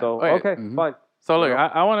being. Yeah. So, Okay. okay, fine. So look,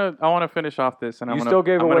 I want to finish off this, and You still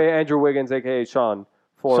gave away Andrew Wiggins, a.k.a. Sean,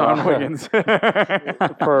 for Sean Wiggins.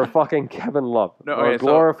 for fucking Kevin Love. No, a okay, so-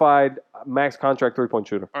 glorified max contract three-point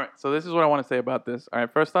shooter. All right, so this is what I want to say about this. All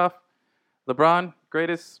right, first off, LeBron,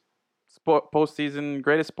 greatest postseason,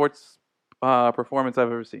 greatest sports performance I've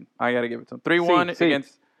ever seen. I got to give it to him. 3-1 See.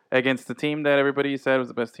 against the team that everybody said was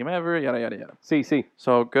the best team ever, yada, yada, yada. See.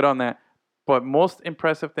 So good on that. But most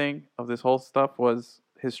impressive thing of this whole stuff was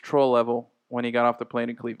his troll level when he got off the plane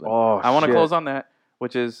in Cleveland. Oh, I want to shit. close on that,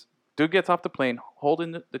 which is dude gets off the plane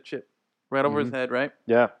holding the chip right over his head, right?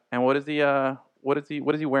 Yeah. And what is he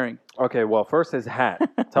wearing? Okay, well, first his hat.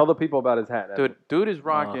 Tell the people about his hat. Dude is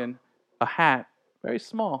rocking a hat, very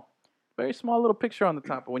small little picture on the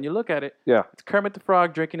top. But when you look at it, Yeah. it's Kermit the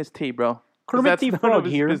Frog drinking his tea, bro. 'Cause Kermit that's the none Frog of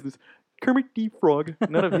his here. business. Kermit the Frog,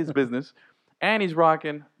 none of his business. And he's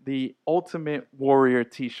rocking the Ultimate Warrior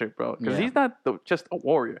T-shirt, bro. Because Yeah. he's not just a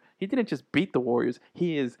warrior. He didn't just beat the Warriors.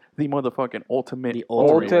 He is the motherfucking ultimate. The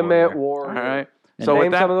Ultimate All Warrior. right. And So Name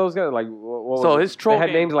with that, some of those guys. Like, what was So it? his troll They had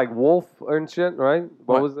game- names like Wolf and shit, right? What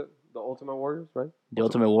What? was it? The Ultimate Warriors, right? The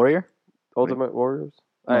Ultimate Warrior? Ultimate Warriors?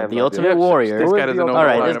 I No, have the no Ultimate idea. Warrior. This Who guy is the doesn't know. Ultimate what All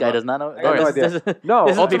right, we're this talking guy about. does not know. I have no idea. This No,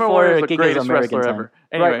 is Ultimate before Warrior is the Kiki's greatest American wrestler time. ever.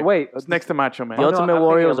 Anyway, Right, wait. it's next to Macho Man. The Ultimate I'm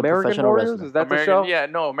Warrior thinking is a American professional Warriors? wrestler. Is that the American, show? yeah,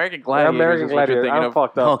 no, American Yeah, Gladiators American is what you're Gladiator. thinking I'm of.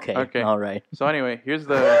 fucked up. Okay. Okay. All right. So anyway, here's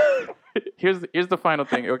the final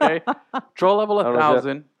thing, okay? Troll level I don't know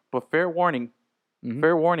 1,000, but fair warning. Mhm.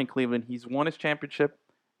 Fair warning, Cleveland. He's won his championship,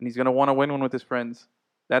 and he's going to want to win one with his friends.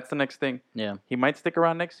 That's the next thing. Yeah. He might stick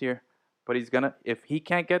around next year, but if he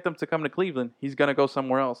can't get them to come to Cleveland, he's going to go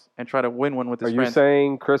somewhere else and try to win one with Are his you friends.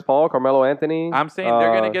 saying Chris Paul, Carmelo Anthony? I'm saying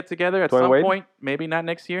they're going to get together at Dwayne some Wade? point, maybe not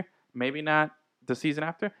next year, maybe not the season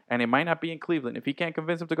after, and it might not be in Cleveland. If he can't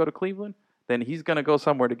convince him to go to Cleveland, then he's going to go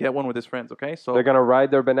somewhere to get one with his friends, okay? So They're going to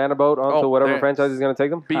ride their banana boat onto Oh, whatever they're- franchise is going to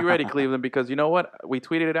take them? be ready, Cleveland, because you know what? We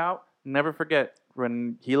tweeted it out. Never forget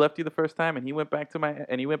when he left you the first time, and he went back to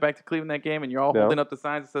Cleveland that game, and you're all Yeah. holding up the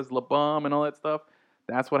signs that says LeBum and all that stuff.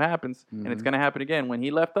 That's what happens, and it's gonna happen again. When he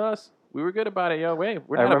left us, we were good about it. Yo, wait,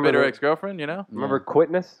 we're I not a remember bitter the- ex-girlfriend, you know. Remember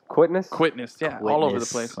Quitness? Quitness? Quitness, yeah, all over the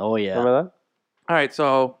Witness. place. Oh yeah. Remember that? All right,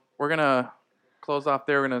 so we're gonna close off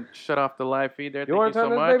there. We're gonna shut off the live feed there. You Thank want you to so turn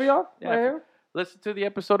this much. baby off? Yeah, Right here? listen to the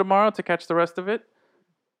episode tomorrow to catch the rest of it.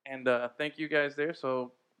 And thank you guys there.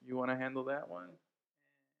 So you want to handle that one?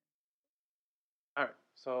 All right.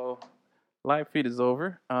 So live feed is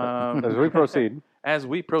over. As we proceed. As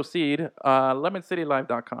we proceed,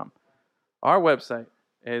 lemoncitylive.com. Our website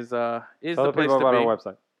is Tell the the place people to about be. our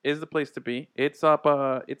website. Is the place to be. It's up.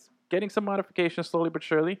 It's getting some modifications slowly but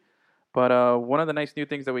surely. But one of the nice new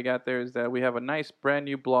things that we got there is that we have a nice brand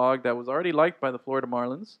new blog that was already liked by the Florida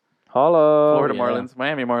Marlins. Hello. Florida yeah. Marlins,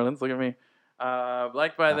 Miami Marlins. Look at me.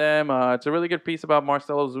 Liked by them. It's a really good piece about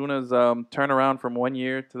Marcelo Zuna's turnaround from 1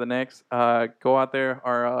 year to the next. Go out there.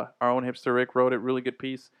 Our own hipster Rick wrote it. Really good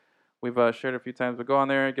piece. We've shared it a few times. But go on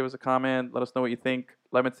there, give us a comment. Let us know what you think.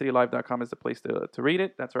 LemonCityLive.com is the place to read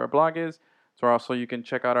it. That's where our blog is. So also you can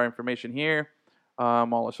check out our information here,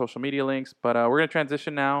 all our social media links. But we're going to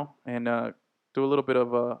transition now and do a little bit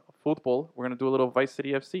of football. We're gonna do a little Vice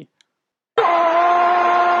City FC.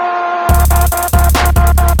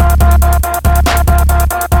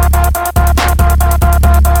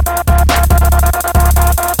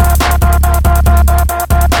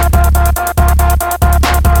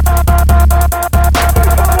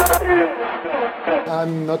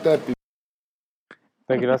 I'm not happy.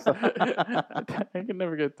 Thank you, Nesta. I can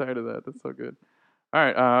never get tired of that. That's so good. All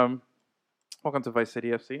right. Welcome to Vice City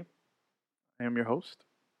FC. I am your host.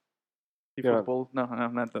 Yeah. Football? No,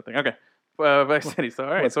 not that thing. Okay. Vice City. So,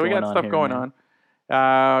 all right. What's So we got going on stuff here, going man?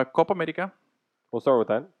 on. Copa America. We'll start with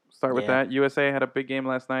that. Start with Yeah. that. USA had a big game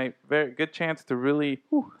last night. Very good chance to really.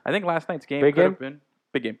 I think last night's game Big could game? have been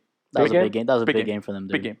big game. That was Big a big game. That was a Big big game. game for them,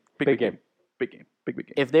 dude. Big game. Big Big game. game. Big game. Big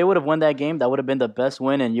game. If they would have won that game, that would have been the best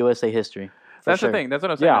win in USA history. That's sure. the thing. That's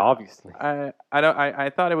what I'm saying. Yeah, obviously.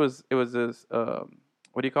 I thought it was this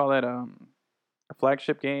what do you call that a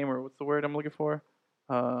flagship game, or what's the word I'm looking for?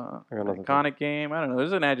 got nothing for Iconic game. I don't know.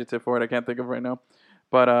 There's an adjective for it. I can't think of right now.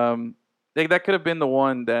 But that could have been the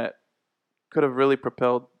one that could have really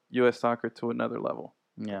propelled U.S. soccer to another level.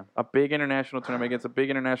 Yeah. A big international tournament against a big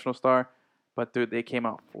international star, but dude, they came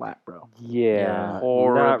out flat, bro. Yeah. Yeah. Not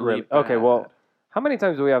Horribly really. Okay, bad. well, how many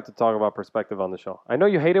times do we have to talk about perspective on the show? I know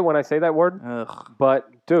you hate it when I say that word, Ugh. but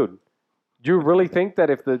dude, do you really think that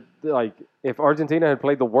if Argentina had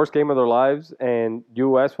played the worst game of their lives and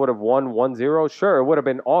US would have won 1-0, sure, it would have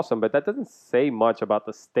been awesome, but that doesn't say much about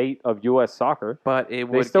the state of US soccer. But it They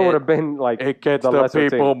would still would have been like it gets the the lesser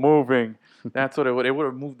people team. moving. That's what it would. It would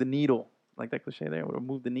have moved the needle. Like that cliche there, would have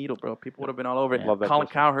moved the needle, bro. People would have been all over it. Yeah. Love that Colin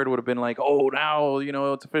cliche. Cowherd would have been like, "Oh, now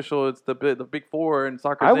it's official. It's the big four and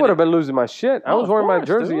soccer." I would have been losing my shit. I Oh, was of wearing my course,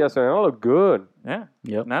 jersey dude. yesterday and I look good. Yeah,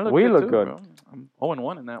 Yep. and I look We good look too, good. Bro. I'm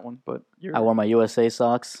 0-1 in that one, but you're. I wore my USA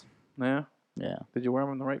socks. Yeah. Yeah, Did you wear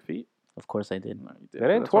them on the right feet? of course I did. No, you did. They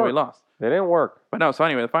didn't That's why we twerk. lost. They didn't work. But no. So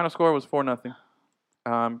anyway, the final score was 4-0.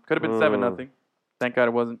 Could have been 7-0. Thank God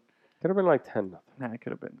it wasn't. Could have been like 10-0. Nah, it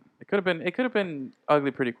could have been. It could have been ugly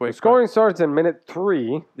pretty quick. The scoring starts in minute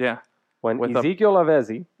 3 but- yeah. when With the- Ezekiel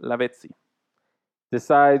Lavezzi Lavezzi.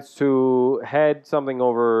 decides to head something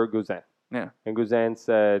over Guzan. Yeah. And Guzan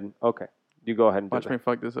said, okay, you go ahead and do Watch that. me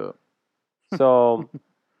fuck this up. So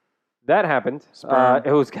that happened. Sperm.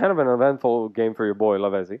 It was kind of an eventful game for your boy,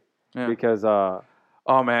 Lavezzi, Yeah. because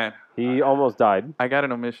Oh man, he almost died. I got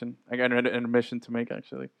an omission. I got an admission to make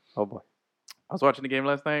actually. Oh, boy. I was watching the game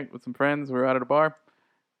last night with some friends. We were out at a bar,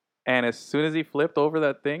 and as soon as he flipped over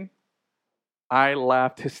that thing, I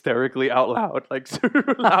laughed hysterically out loud, like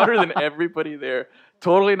super louder than everybody there.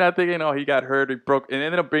 Totally not thinking, oh, he got hurt. He broke. It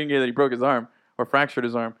ended up being that he broke his arm or fractured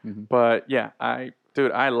his arm. Mhm. But yeah, I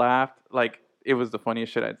laughed like it was the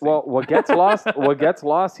funniest shit I'd seen. Well, what gets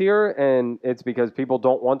lost here, and it's because people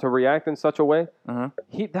don't want to react in such a way. uh-huh.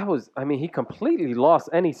 He completely lost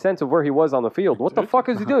any sense of where he was on the field. What the fuck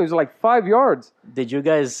is he doing? He was like 5 yards Did you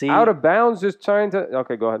guys see? out of bounds, just trying to.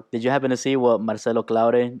 Okay, go ahead. Did you happen to see what Marcelo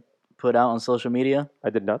Claure put out on social media?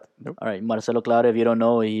 I did not. All right, Marcelo Claure, if you don't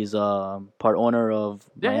know, he's part owner of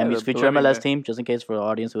Yeah, Miami's the future living MLS guy. team. Just in case for the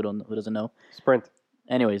audience who doesn't know. Sprint.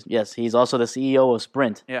 Anyways, yes, he's also the CEO of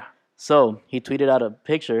Sprint. Yeah. So he tweeted out a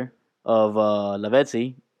picture of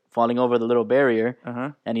Lavezzi falling over the little barrier, Uh-huh.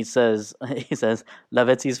 and he says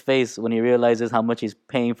Lavezzi's face when he realizes how much he's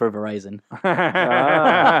paying for Verizon.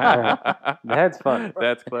 That's fun.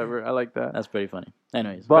 That's clever. I like that. That's pretty funny.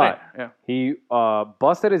 Anyways, But yeah. he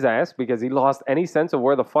busted his ass because he lost any sense of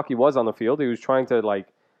where the fuck he was on the field. He was trying to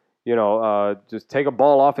just take a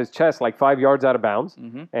ball off his chest like 5 yards out of bounds,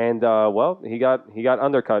 Mhm. and he got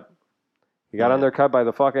undercut. He got Yeah. undercut by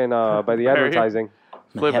the fucking by the Barrier. advertising,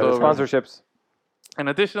 Flipped Yeah, the over. sponsorships. And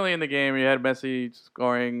additionally, in the game, you had Messi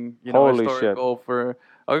scoring, a Holy historic shit. goal for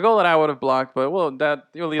a goal that I would have blocked, but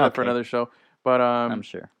you'll leave that for Okay. another show. But I'm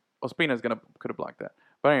sure. Ospina's could have blocked that.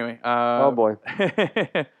 But anyway, Oh boy,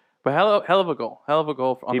 but hell of a goal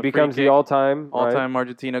on he the free becomes the kick, all-time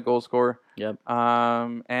Argentina goal scorer. Yep.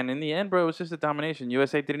 And in the end, bro, it was just a domination.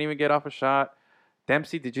 USA didn't even get off a shot.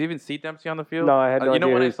 Dempsey, did you even see Dempsey on the field? No, I had no you know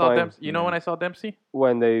idea when he I was saw playing. Dempsey? You know when I saw Dempsey?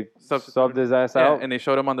 when they Substituted. subbed his ass Yeah, out. and they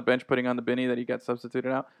showed him on the bench putting on the Binny that he got substituted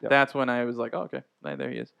out. Yep. That's when I was like, oh, okay, there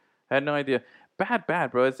he is. I had no idea.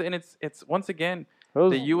 Bad, bro. It's once again It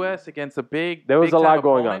was- the U.S. against a big. there was a big-time lot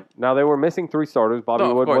going on. opponent. Now they were missing 3 starters. Bobby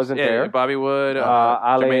No, of Wood course. wasn't Yeah, there. Bobby Wood, Ale-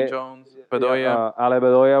 Jermaine Jones, Bedoya. Ale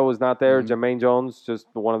Bedoya was not there. Mhm. Jermaine Jones, just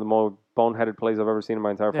one of the most boneheaded plays I've ever seen in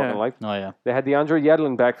my entire Yeah. fucking life. Oh yeah. They had DeAndre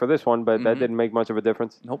Yedlin back for this one, but that Mhm. didn't make much of a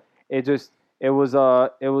difference. Nope. It was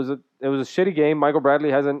a shitty game. Michael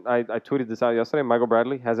Bradley hasn't. I tweeted this out yesterday. Michael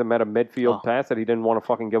Bradley hasn't met a midfield Oh. pass that he didn't want to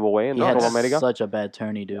fucking give away in He the had Copa America. such a bad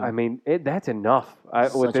tourney, dude. I mean, that's enough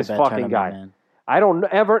with Such a this bad fucking tournament, guy. man. I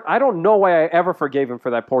don't know why I ever forgave him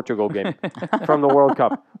for that Portugal game from the World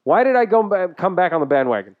Cup. Why did I come back on the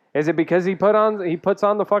bandwagon? Is it because he puts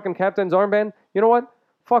on the fucking captain's armband? You know what?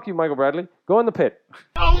 Fuck you, Michael Bradley. Go in the pit.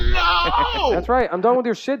 Oh, no! That's right. I'm done with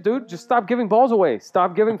your shit, dude. Just stop giving balls away.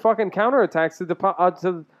 Stop giving fucking counterattacks to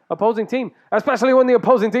the opposing team, especially when the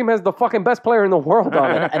opposing team has the fucking best player in the world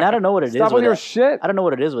on it. And I don't know what it is. Stop with your shit. I don't know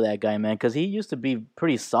what it is with that guy, man, because he used to be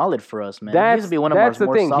pretty solid for us, man. That's, he used to be one of our that's the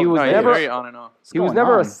more thing. solid He was he's never very on and off. he was going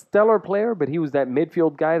never on? a stellar player, but he was that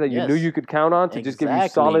midfield guy that you knew you could count on to just give you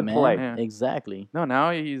solid man. play. Yeah. Exactly. No,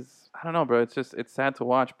 now he's I don't know, bro. It's sad to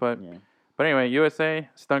watch, but Yeah. but anyway, USA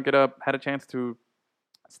stunk it up. Had a chance to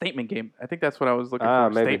statement game. I think that's what I was looking for.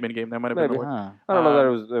 Maybe. Statement game. That might have been the Maybe. word. Huh. I don't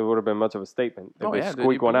know that it would have been much of a statement if Oh, we yeah, dude,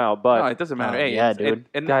 squeak you one beat- out, but no, it doesn't matter. Oh, Hey, yeah, it's- dude.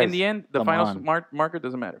 in Guys, the end, the come final on. marker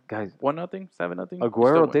doesn't matter. guys, 1-0, 7-0.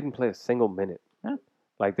 Aguero didn't play a single minute. Yeah.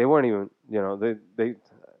 Like they weren't even, they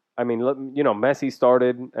I mean, Messi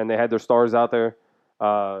started and they had their stars out there.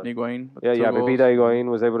 Higuain. with Yeah, two goals. Pepita Higuain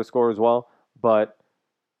was able to score as well, but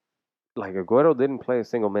like Aguero didn't play a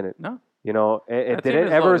single minute. No. Did team it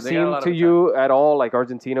is ever loaded. They got a seem lot to of you at all like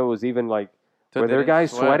Argentina was even like So were they their didn't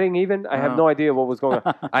guys sweat. sweating even? I have No. no idea what was going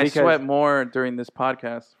on. I because sweat more during this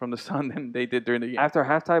podcast from the sun than they did during the game. After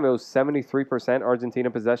halftime, it was 73%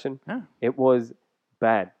 Argentina possession. Yeah. It was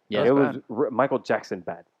bad. Yeah, it it's was Michael Jackson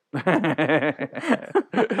bad.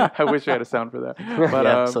 I wish I had a sound for that. But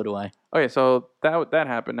Yeah, so do I. okay, so that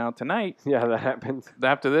happened. Now tonight, Yeah, that happened.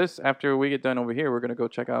 after we get done over here, we're gonna go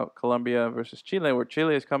check out Colombia versus Chile, where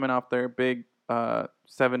Chile is coming off their big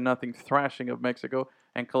 7-0 thrashing of Mexico,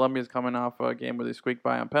 and Colombia is coming off a game where they squeaked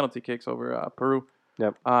by on penalty kicks over Peru.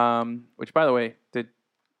 Yep. Which, by the way,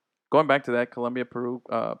 going back to that Colombia-Peru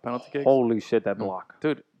penalty kicks. Holy shit, that block.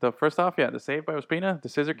 Dude, the first off, the save by Ospina, the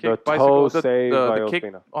scissor kick, The bicycle, toe save by the kick.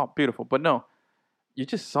 Ospina. Oh, beautiful. But no, you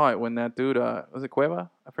just saw it when that dude, was it Cueva?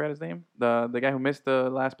 I forgot his name. The guy who missed the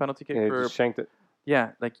last penalty kick Yeah, he for. just shanked it.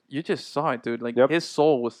 Yeah, like you just saw it, dude. Like Yep. his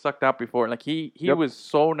soul was sucked out before. Like he Yep. was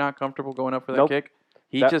so not comfortable going up for that Nope. kick.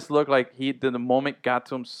 He That- just looked like the moment got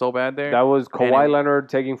to him so bad there. That was Kawhi it- Leonard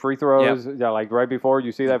taking free throws. Yeah, like right before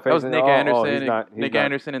you see that face. That was and, Nick oh, Anderson. he's not, Nick not.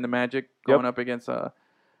 Anderson and the Magic going up against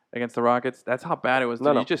the Rockets. That's how bad it was. No,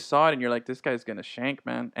 Dude. no. You just saw it and you're like, this guy's gonna shank,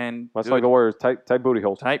 man. And Much dude, like the Warriors, tight booty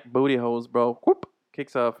holes. tight booty holes, bro. Whoop,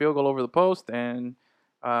 kicks a field goal over the post, and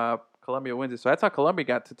Colombia wins it. So that's how Colombia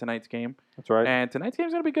got to tonight's game. That's right. And tonight's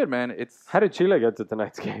game's gonna be good, man. It's How did Chile get to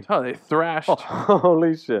tonight's game? oh, they thrashed.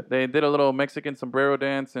 Holy shit. They did a little Mexican sombrero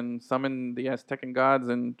dance and summoned the Aztecan gods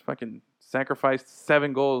and fucking sacrificed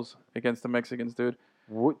 7 goals against the Mexicans, dude.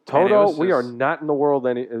 Toto, was we are just- not in the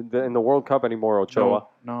World Cup anymore, Ochoa.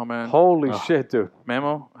 No, man. Holy shit, dude.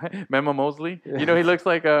 Memo Mosley. You know he looks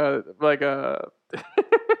like a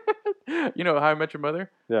you know How I Met Your Mother.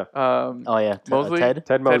 Yeah. Oh yeah, Mosley? Ted.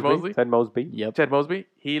 Ted Mosby. Mosley? Ted Mosby. Yep. Ted Mosby.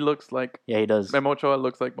 He looks like Yeah, he does. Memo Ochoa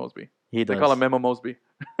looks like Mosby. He They does. call him Memo Mosby.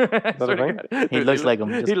 Swear to thing? God. He Dude, looks like him,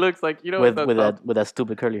 just He looks like with the- with that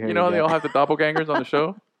stupid curly hair. You know how he they all got. have the doppelgangers on the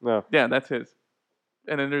show? No. Yeah, that's his.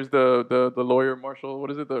 And then there's the lawyer Marshall.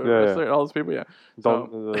 What is it? The Yeah, wrestler. All those people. Yeah.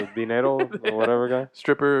 The Dinero or whatever guy.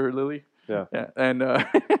 Stripper Lily. Yeah. Yeah. And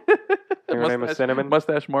Her name is Cinnamon.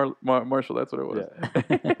 Mustache Marshall. That's what it was.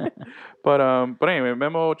 But anyway,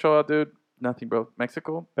 Memo Ochoa, dude. Nothing, bro.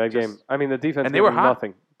 Mexico. Bad just- game. I mean, the defense And they gave were them hot.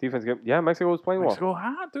 nothing. Mexico was playing well. Mexico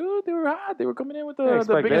hot, dude. They were hot. They were coming in with Yeah, the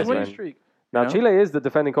expect biggest this, winning man. streak. Now, you know? Chile is the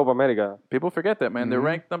defending Copa America. People forget that, man. They're Mhm.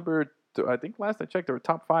 ranked number 2. I think last I checked, they were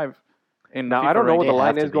top 5 in Now, FIFA I don't know what the They line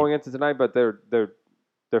have to is be. going into tonight, but they're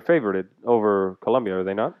favorited over Colombia, are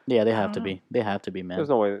they not? Yeah, they have to Ah. be. They have to be, man. There's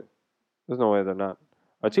no way they're not.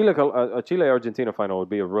 A Chile Argentina final would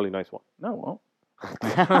be a really nice one No, well.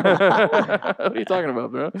 What are you talking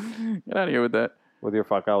about, bro? Get out of here with that. with your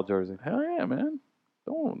Falcao jersey. Hell yeah, man.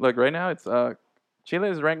 Don't look right now. It's Chile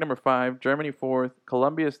is ranked number 5, Germany 4th,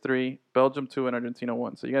 Colombia is 3, Belgium 2, and Argentina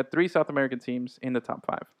 1. So you got 3 South American teams in the top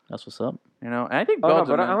 5. That's what's up. You know, and I think Oh, no,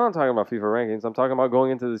 Belgium. but man- I'm not talking about FIFA rankings. I'm talking about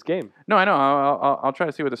going into this game. no, I know. I'll try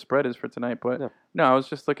to see what the spread is for tonight. But Yeah. no, I was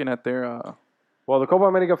just looking at their. Well, the Copa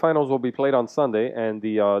America finals will be played on Sunday, and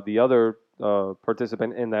the other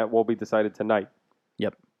participant in that will be decided tonight.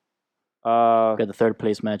 Yep. Uh, We got the third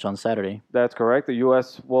place match on Saturday. That's correct. The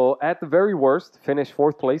U.S. will, at the very worst, finish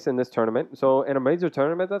 4th place in this tournament. So, in a major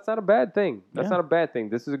tournament, that's not a bad thing. That's Yeah. not a bad thing.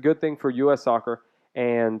 This is a good thing for U.S. soccer.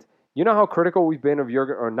 And you know how critical we've been of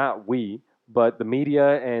Jurgen, or not we, but the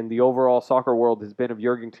media and the overall soccer world has been of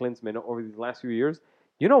Jurgen Klinsmann over these last few years.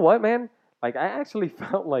 You know what, man? Like, I actually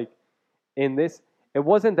felt like in this, it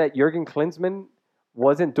wasn't that Jurgen Klinsmann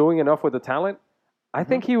wasn't doing enough with the talent. I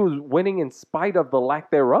think he was winning in spite of the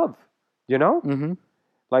lack thereof. You know? Mm-hmm.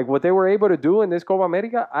 Like what they were able to do in this Copa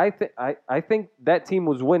America, I think that team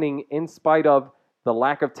was winning in spite of the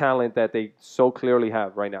lack of talent that they so clearly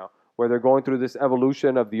have right now, where they're going through this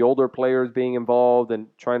evolution of the older players being involved and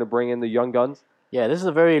trying to bring in the young guns. Yeah, this is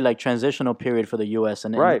a very like transitional period for the U.S.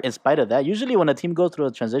 And Right. in spite of that, usually when a team goes through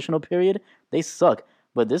a transitional period, they suck.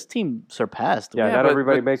 But this team surpassed. Yeah, Yeah, not but-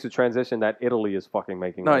 everybody but- makes the transition that Italy is fucking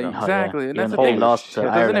making No, right now. exactly. And Yeah, that's the they thing. lost to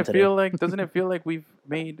Doesn't Ireland it feel today. like? Doesn't it feel like we've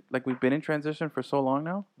been in transition for so long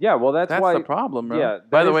now? Yeah, well, that's That's why. the problem, bro. yeah,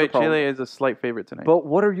 By that the is way, the problem. Chile is a slight favorite tonight. But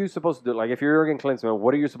what are you supposed to do? Like, if you're Jurgen Klinsmann,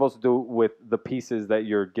 what are you supposed to do with the pieces that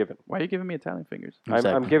you're given? Why are you giving me Italian fingers? I'm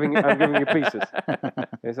Exactly. giving you pieces.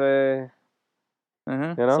 It's a,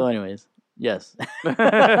 Uh-huh. you know. So, anyways, yes.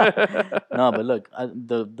 No, but look,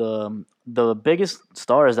 the biggest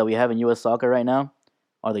stars that we have in U.S. soccer right now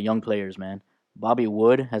are the young players, man. Bobby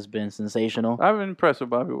Wood has been sensational. I'm impressed with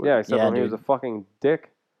Bobby Wood. Yeah, except Yeah, when he was a dude. fucking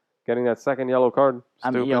dick, getting that second yellow card. I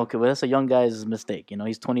mean, Stupid. okay, but that's a young guy's mistake.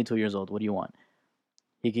 He's 22 years old. What do you want?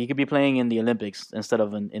 He could be playing in the Olympics instead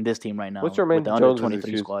of in this team right now. What's Jermaine with the under Jones's 23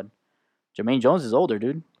 excuse? squad? Jermaine Jones is older,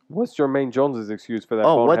 dude. What's Jermaine Jones's excuse for that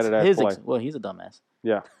Oh, what's boneheaded ass his? play? Well, he's a dumbass.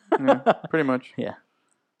 Yeah, Yeah, pretty much. Yeah.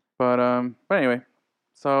 But anyway,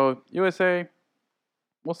 so USA,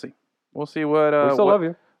 we'll see. We'll see what. we still what- love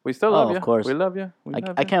you. We still love Oh, you. of course. We love you. We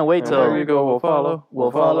love I you. can't wait And there till you go. We'll follow. we'll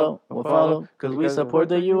follow because we Because support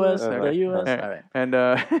the U.S. All The right. U.S. All right. All right.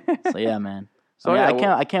 And So yeah, man. So, I mean,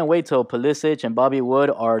 yeah, I can't wait till Pulisic and Bobby Wood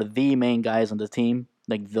are the main guys on the team,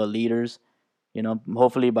 like the leaders.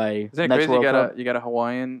 Hopefully by isn't it next crazy? World You Cup. got a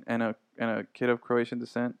Hawaiian and a kid of Croatian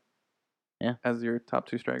descent. Yeah. As your top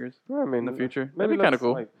two strikers I mean, in the future. maybe That'd be kind of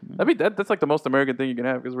let's, cool. like, That's like the most American thing you can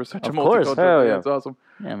have because we're such a Of course. multicultural. Hell thing. yeah. It's awesome.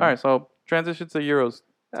 Yeah, man. All right, so transition to Euros.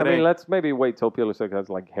 I mean, let's maybe wait till Pulisic has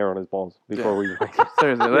like hair on his balls before we.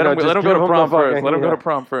 Seriously, You let know, him just let him give go to him prom the first. fucking- Let him go yeah. to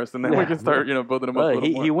prom first, and then we Yeah. can start building him up. a Bro, little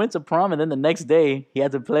he more. went to prom and then the next day he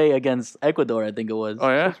had to play against Ecuador. I think it was. Oh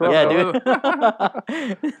yeah, Yeah, rough.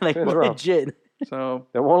 dude. Like It's rough. legit. So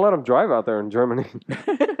They won't let him drive out there in Germany.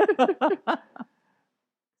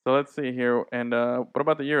 so let's see here. And what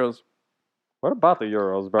about the Euros? What about the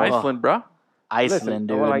Euros, bro? Iceland, bruh. Iceland, Listen,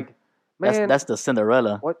 dude. well, like, man, that's the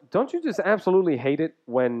Cinderella. what? Don't you just absolutely hate it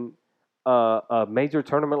when a major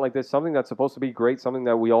tournament like this, something that's supposed to be great, something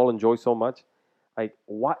that we all enjoy so much, like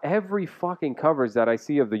what every fucking coverage that I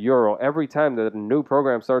see of the Euro, every time that a new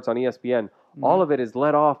program starts on ESPN, all of it is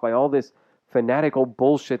led off by all this fanatical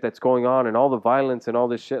bullshit that's going on and all the violence and all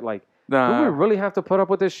this shit. Like, do we really have to put up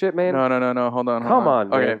with this shit, man? No. Hold on. Come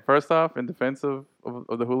on, Okay, man. first off, in defense of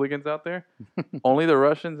the hooligans out there, only the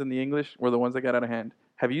Russians and the English were the ones that got out of hand.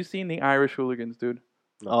 Have you seen the Irish hooligans, dude?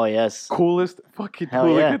 Oh yes. Coolest fucking Hell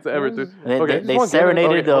yeah. hooligans ever, dude. They, Okay, they just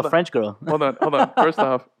serenaded okay, the hold on. French girl. Hold on. First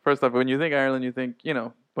off, when you think Ireland, you think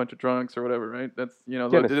bunch of drunks or whatever, right? That's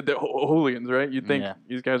Guinness. the hooligans, right? You think Yeah.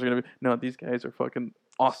 these guys are gonna be these guys are fucking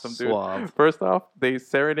awesome, dude. Suave. First off, they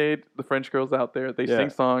serenade the French girls out there. They Yeah. sing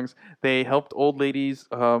songs. They helped old ladies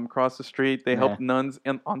cross the street. They helped nuns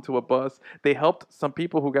onto a bus. They helped some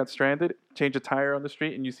people who got stranded change a tire on the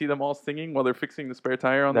street, and you see them all singing while they're fixing the spare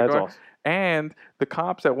tire on their That's car. awesome. And the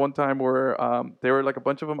cops at one time were they were like a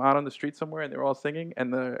bunch of them out on the street somewhere, and they were all singing,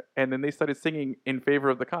 and then they started singing in favor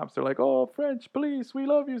of the cops. They're like, "Oh, French police, we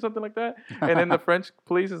love you," something like that. And then the French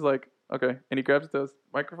police is like, "Okay," and he grabs the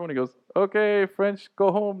microphone. He goes, "Okay, French,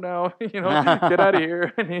 go home now. Get out of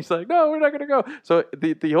here." And he's like, "No, we're not gonna go." So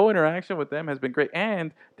the whole interaction with them has been great,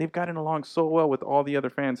 and they've gotten along so well with all the other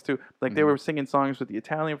fans too. Like they were singing songs with the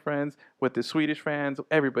Italian fans, with the Swedish fans,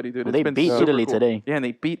 everybody, dude. Well, It's they been beat super Italy cool. today. Yeah, and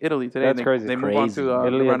they beat Italy today. That's and crazy. They move on Crazy. to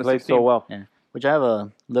Italy the has round of played 16. so well. Yeah. Which I have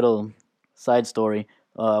a little side story.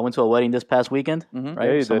 I went to a wedding this past weekend, Mhm. right?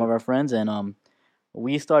 Yeah, you with some did. of our friends, and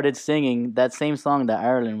we started singing that same song that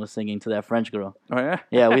Ireland was singing to that French girl. Oh yeah,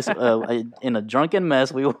 Yeah, in a drunken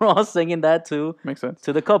mess, we were all singing that too makes sense.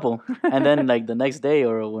 to the couple. And then like the next day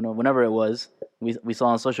or whenever it was, we saw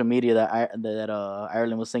on social media that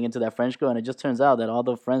Ireland was singing to that French girl, and it just turns out that all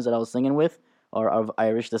the friends that I was singing with are of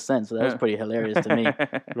Irish descent. So that was Yeah. pretty hilarious to me.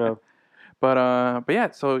 No. But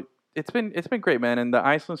yeah, so it's been great, man. And the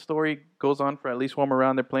Iceland story goes on for at least one more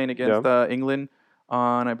round. They're playing against England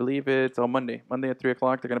on, I believe it's on Monday. Monday at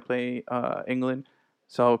 3:00. They're gonna play England.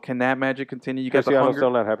 So can that magic continue? You got the Cristiano's hunger.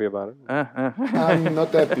 still not happy about it. I'm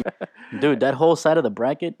not happy. Dude, that whole side of the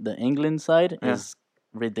bracket, the England side, Yeah. is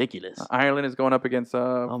ridiculous. Ireland is going up against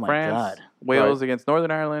Oh my France, God. Wales against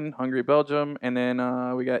Northern Ireland, Hungary, Belgium, and then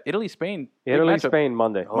we got Italy, Spain. Big Italy, matchup. Spain,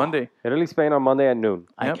 Monday. Monday, Italy, Spain on Monday at noon.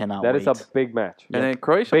 I Yep. cannot That wait. is a big match. and then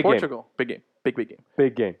Croatia, Big game. Portugal, big game. big game.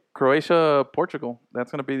 Big game. Croatia, Portugal.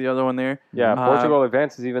 That's going to be the other one there. Yeah, Portugal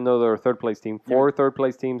advances even though they're a third place team. Four third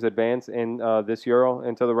place teams advance in this Euro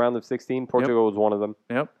into the round of 16. Portugal was one of them.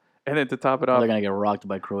 Yep. And then to top it off, They're gonna get rocked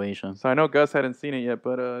by Croatia. so I know Gus hadn't seen it yet,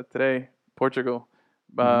 but today, Portugal,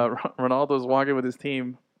 Ronaldo's walking with his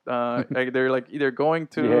team. They're like either going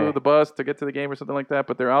to the bus to get to the game or something like that,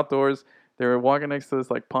 but they're outdoors. They're walking next to this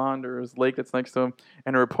like pond or this lake that's next to him,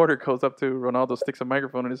 and a reporter goes up to Ronaldo, sticks a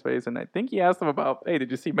microphone in his face, and I think he asked him about, "Hey, did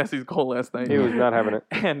you see Messi's goal last night?" He was not having it.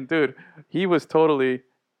 And dude, he was totally.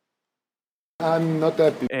 I'm not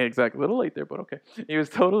happy. Exactly. A little late there, but okay. He was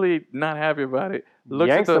totally not happy about it.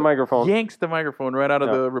 Yanks the microphone. Yanks the microphone right out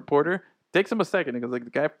of the reporter. Takes him a second because like the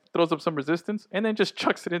guy throws up some resistance and then just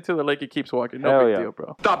chucks it into the lake. He keeps walking. No big deal,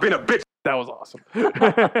 bro. Stop being a bitch. That was awesome.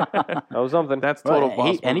 That was something. That's total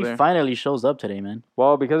boss And he move there. finally shows up today, man.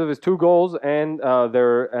 Well, because of his 2 goals and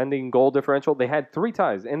their ending goal differential, they had 3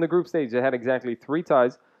 ties. In the group stage, they had exactly 3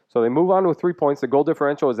 ties. So they move on with 3 points. The goal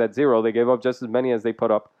differential is at 0. They gave up just as many as they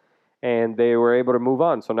put up. And they were able to move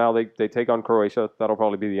on. So now they take on Croatia. That'll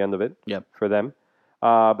probably be the end of it for them.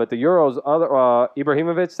 But the Euros,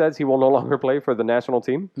 Ibrahimovic says he will no longer play for the national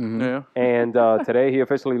team. Yeah. And today he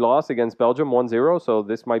officially lost against Belgium 1-0. So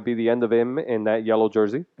this might be the end of him in that yellow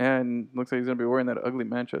jersey. And looks like he's going to be wearing that ugly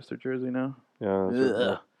Manchester jersey now.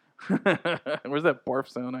 Yeah, Where's that barf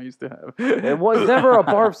sound I used to have? it was never a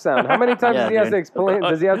barf sound. How many times does he have to explain?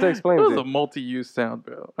 Does he have to explain It it? was to a you? multi-use sound,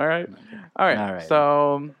 bro. All right.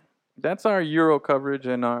 So that's our Euro coverage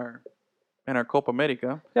and our Copa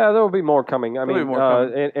America. Yeah, there will be more coming. I There'll be mean, more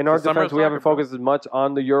coming. in our The summer defense, we haven't soccer, bro. focused as much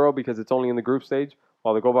on the Euro because it's only in the group stage,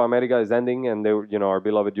 while the Copa America is ending, and our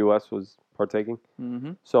beloved U.S. was partaking.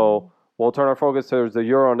 Mm-hmm. So we'll turn our focus towards the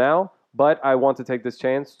Euro now. But I want to take this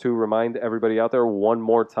chance to remind everybody out there one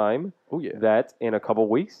more time that in a couple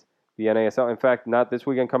weeks, the NASL, in fact, not this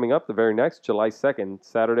weekend coming up, the very next, July 2nd,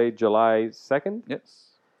 Saturday, July 2nd. Yes.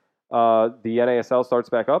 The NASL starts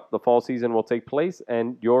back up. The fall season will take place,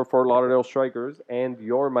 and your Fort Lauderdale Strikers and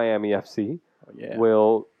your Miami FC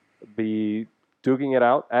will be duking it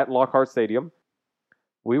out at Lockhart Stadium.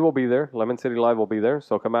 We will be there. Lemon City Live will be there.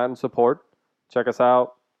 So come out and support. Check us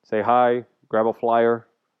out. Say hi. Grab a flyer.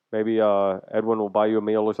 Maybe Edwin will buy you a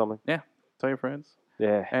meal or something. Yeah. Tell your friends.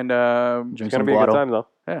 Yeah. And It's going to be a good time, though.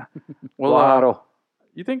 Yeah. Well, Claro.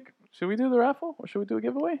 you think, should we do the raffle or should we do a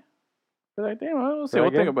giveaway? For that game? We'll see. For that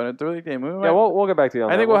We'll think game? about it. Do the game. Yeah, we'll get back to you on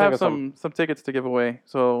that. I think we'll have think of some tickets to give away.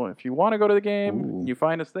 So if you want to go to the game, Ooh. you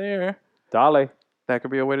find us there. Dale. That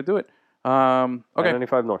could be a way to do it. Okay.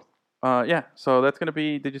 95 North. Yeah. So that's gonna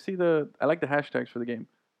be. Did you see I like the hashtags for the game.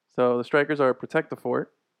 So the strikers are protect the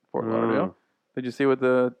Fort Lauderdale. Did you see what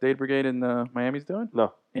the Dade Brigade in Miami's doing?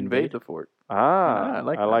 No. Invade the Fort. Ah, I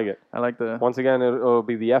like I that. like it. I like the Once again, it'll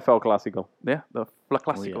be the FL Clásico. the Fla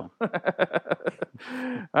Clásico.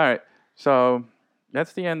 All right. So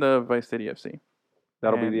that's the end of Vice City FC.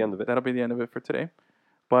 That'll be And the end of it. That'll be the end of it for today.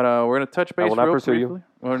 But we're gonna touch base will not real pursue you. briefly.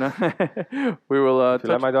 We're not. We will If you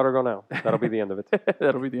let my daughter go now, that'll be the end of it.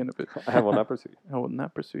 That'll be the end of it. I will not pursue you. I will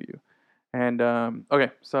not pursue you. And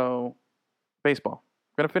okay, so baseball.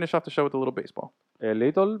 We're gonna finish off the show with a little baseball. A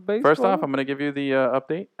little baseball? First off, I'm gonna give you the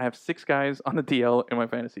update. I have 6 guys on the DL in my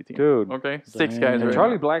fantasy team. Dude. Okay, 6 Dang. guys. And Right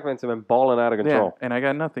Charlie now. Blackman's been balling out of Yeah, control. and I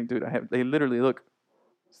got nothing, dude. They literally look.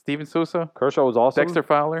 Steven Sousa, Kershaw was awesome Dexter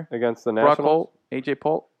Fowler, against the Brock Nationals. Holt,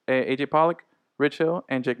 AJ Pollock, Rich Hill,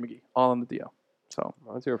 and Jake McGee, all on the DL. So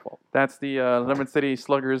That's your fault. that's the Lemon City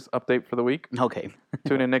Sluggers update for the week. Okay.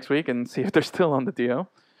 Tune in next week and see if they're still on the DL.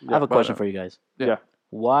 I have a but, question for you guys. Yeah.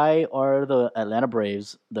 Why are the Atlanta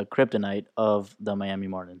Braves the kryptonite of the Miami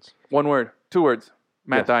Marlins? 1 word, 2 words.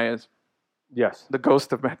 Matt Yes. Diaz. Yes. The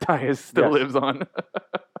ghost of Matt Diaz still Yes. lives on.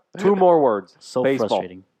 2 more words. So Baseball.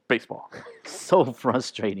 frustrating. Baseball. So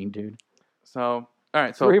frustrating, dude. So, all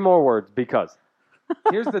right. So 3 more words because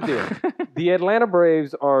here's the deal. The Atlanta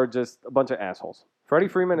Braves are just a bunch of assholes. Freddie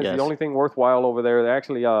Freeman is Yes. the only thing worthwhile over there. They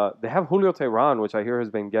actually they have Julio Tehran, which I hear has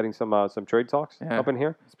been getting some trade talks Yeah. up in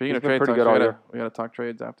here. speaking He's of been trade pretty talks, good all year. we gotta talk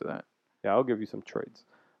trades after that. Yeah, I'll give you some trades.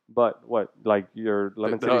 But what, like your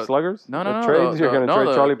Lemon The- City Sluggers? no, The no, trades? the- You're going to no, trade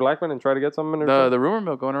the- Charlie Blackman and try to get something in return? The rumor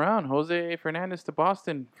mill going around: Jose Fernandez to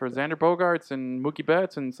Boston for Xander Bogaerts and Mookie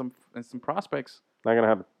Betts and some prospects. Not going to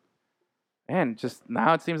happen. And just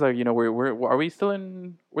now it seems like we're still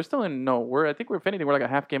in no, I think if anything we're like a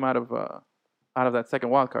half game out of that second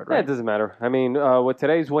wild card, Yeah, right? it doesn't matter. I mean, with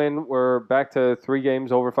today's win, we're back to 3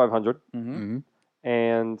 games over 500. Mm-hmm. Hmm.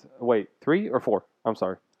 And wait, 3 or 4? I'm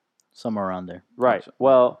sorry. Somewhere around there. Right. Gotcha.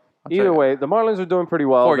 Well, I'll tell either you. way, the Marlins are doing pretty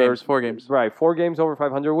well. 4 They're- games. 4 games. Right, 4 games over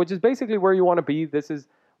 500, which is basically where you want to be. This is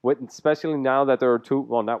especially now that there are two.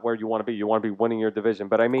 Well, not where you want to be. You want to be winning your division,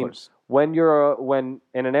 but I Of mean, course. when when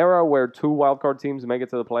in an era where two wildcard teams make it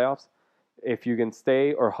to the playoffs, if you can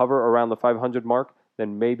stay or hover around the 500 mark,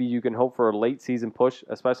 then maybe you can hope for a late season push,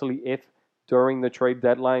 especially if during the trade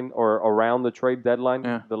deadline or around the trade deadline,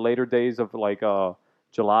 Yeah. the later days of like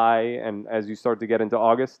July and as you start to get into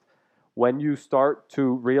August, when you start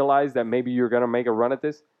to realize that maybe you're going to make a run at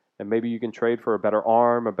this, then maybe you can trade for a better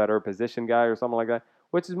arm, a better position guy or something like that,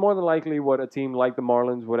 which is more than likely what a team like the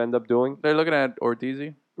Marlins would end up doing. They're looking at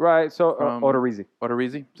Ortiz, Right, so From- Odorizzi.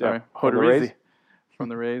 Odorizzi. Sorry, from the Rays. Odorizzi from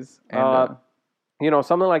the Rays. And,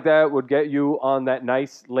 Something like that would get you on that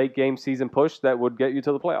nice late game season push that would get you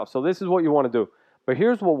to the playoffs. So this is what you want to do. But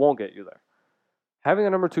here's what won't get you there. Having a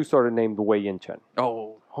number 2 starter named Wei Yin Chen.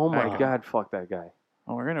 oh, Oh my Dang. God, fuck that guy.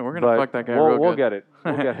 we're gonna But fuck that guy We'll, real we'll good. get it.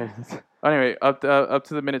 We'll get it. Anyway, up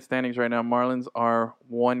to the minute standings right now. Marlins are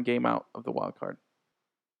 1 game out of the wild card.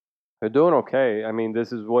 They're doing okay. I mean,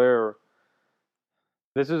 this is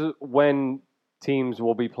when teams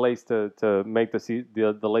will be placed to make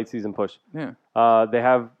the late season push. Yeah. They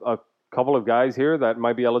have a couple of guys here that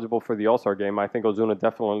might be eligible for the All-Star game. I think Ozuna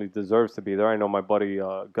definitely deserves to be there. I know my buddy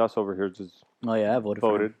Gus over here just Oh yeah, I voted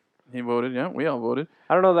for voted. him. He voted. Yeah, we all voted.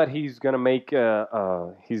 I don't know that he's going to make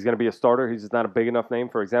he's going to be a starter. He's just not a big enough name.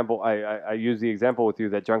 For example, I use the example with you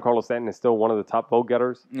that Giancarlo Stanton is still one of the top vote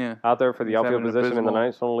getters Yeah. out there for the He's outfield having an position in the abysmal-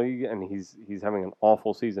 National League, and he's having an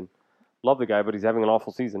awful season. Love the guy, but he's having an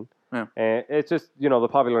awful season. Yeah. And it's just the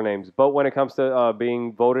popular names. But when it comes to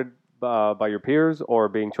being voted by your peers or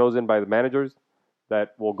being chosen by the managers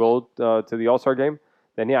that will go to the All-Star game,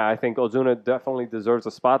 then yeah, I think Ozuna definitely deserves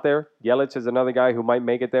a spot there. Yelich is another guy who might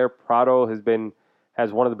make it there. Prado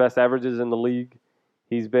has one of the best averages in the league.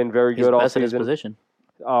 He's been very He's good all best at his season. position.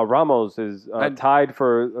 Ramos is I'd- tied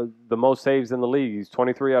for the most saves in the league. He's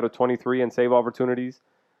 23 out of 23 in save opportunities.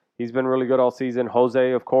 He's been really good all season.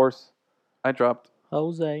 Jose, of course. I dropped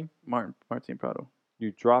Jose. Martin Prado.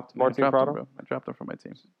 You dropped Martin I dropped Prado? him, bro. I dropped him from my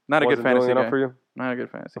team. Not a Wasn't good fantasy doing enough guy. for you? Not a good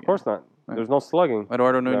fantasy. Of course not. Yeah. There's no slugging.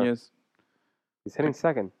 Eduardo No. Nunez. He's hitting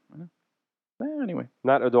second. Anyway.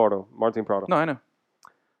 Not Eduardo, Martin Prado. No, I know.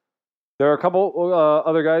 There are a couple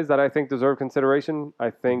other guys that I think deserve consideration.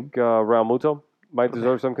 I think Real Muto might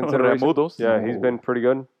deserve some consideration. Raimundos. Yeah, he's been pretty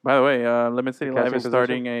good. By the way, Lemon City The Live catching is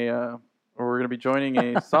starting we're going to be joining a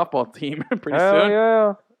softball team pretty Hell soon.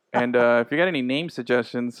 yeah. And if you got any name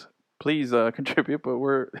suggestions, please contribute. But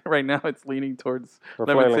we're right now it's leaning towards We're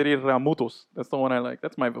Lemon flailing. City Ramutos. That's the one I like.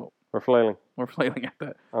 That's my vote. We're flailing We're flailing at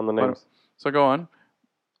that. on the names. So go on.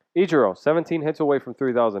 Ichiro, 17 hits away from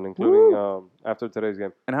 3,000, including after today's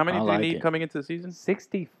game. And how many I do you like need it. coming into the season?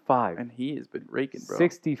 65. And he has been raking, bro.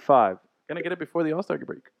 65. Gonna get it before the All-Star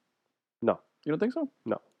break. No. You don't think so?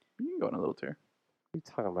 No. You can go on a little tear. What are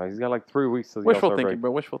you talking about? He's got like 3 weeks to the Wishful All-Star thinking, break.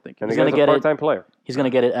 bro. Wishful thinking. And He's the guy's gonna a get it- part-time player. He's gonna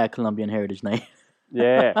get it at Colombian Heritage Night.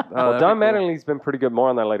 Yeah. Well, that'd Don be cool. Mattingly's been pretty good. More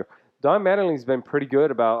on that later. Don Mattingly's been pretty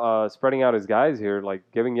good about spreading out his guys here, like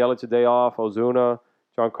giving Yelich a day off, Ozuna,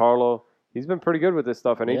 Giancarlo. He's been pretty good with this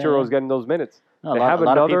stuff, and Yeah. Ichiro's getting those minutes. No, They a lot, have a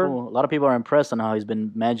lot of another- people. A lot of people are impressed on how he's been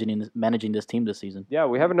managing this team this season. Yeah,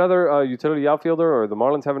 we have another utility outfielder, or the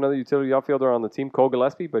Marlins have another utility outfielder on the team, Cole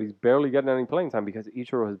Gillespie, but he's barely getting any playing time because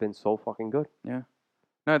Ichiro has been so fucking good. No,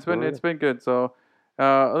 it's been Really? good. So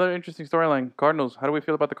other interesting storyline. Cardinals. How do we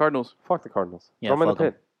feel about the Cardinals? Fuck the Cardinals. Yeah, Throw them in the fuck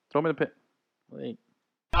 'em. pit. Throw them in the pit. Wait.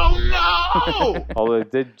 Although they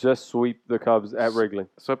did just sweep the Cubs at Wrigley.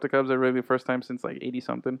 Swept the Cubs at Wrigley first time since like 80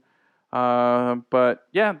 something. But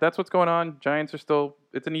yeah, that's what's going on. Giants are still.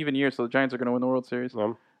 It's an even year, so the Giants are going to win the World Series.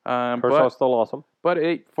 Kershaw's But still awesome.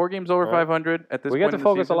 4 games over Yeah. 500 at this We point get to in the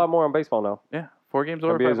focus a season. lot more on baseball now. Yeah, 4 games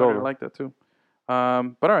over NBA's 500. over. I like that too.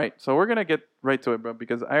 But all right, so we're gonna get right to it, bro,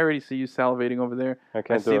 because I already see you salivating over there. I I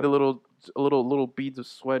can't see do it. the little beads of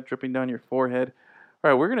sweat dripping down your forehead.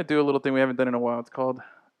 All right, we're gonna do a little thing we haven't done in a while. It's called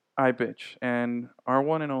I Bitch, and our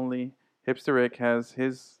one and only Hipster Rick has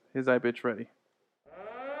his I Bitch ready.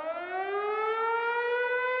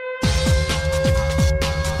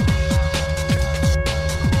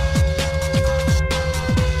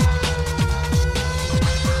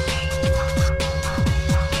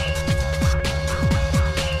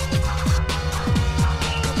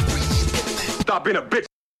 Stop being a bitch.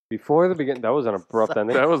 Before the beginning, that was an abrupt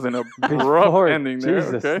ending. That was an abrupt Before- ending there.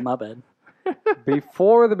 Jesus. Okay. My bad.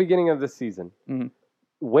 Before the beginning of the season, Mhm.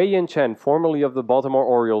 Wei Yin Chen, formerly of the Baltimore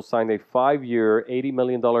Orioles, signed a 5-year, $80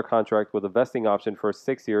 million contract with a vesting option for a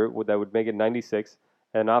 6th year that would make it 96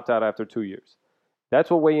 and opt out after 2 years. That's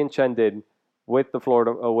what Wei Yin Chen did with the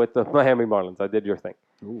Miami Marlins. I did your thing.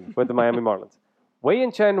 Ooh. With the Miami Marlins. Wei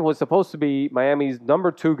Yin Chen was supposed to be Miami's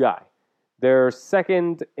number 2 guy. They're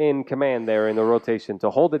second in command there in the rotation to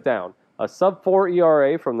hold it down. A sub-4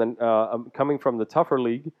 ERA from coming from the tougher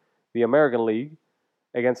league, the American League,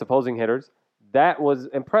 against opposing hitters. That was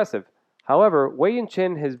impressive. However, Wei-Yin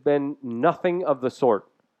Chen has been nothing of the sort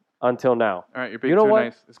until now. All right, you're being You know too what?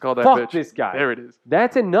 nice. It's called that Fuck bitch. this guy. There it is.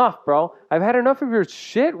 That's enough, bro. I've had enough of your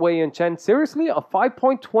shit, Wei-Yin Chen. Seriously, a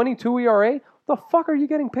 5.22 ERA? What the fuck are you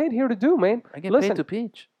getting paid here to do, man? I get Listen, paid to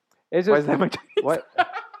pitch. it's Why just is that my Chinese? what?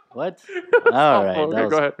 What? All right. Okay, That go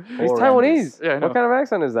was ahead. He's horrendous. Taiwanese. Yeah, I know. What kind of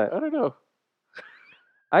accent is that? I don't know.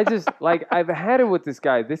 I just I've had it with this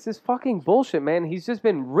guy. This is fucking bullshit, man. He's just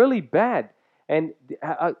been really bad. And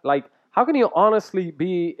how can you honestly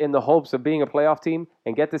be in the hopes of being a playoff team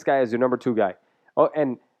and get this guy as your number 2 guy? Oh,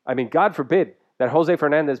 and I mean, God forbid that Jose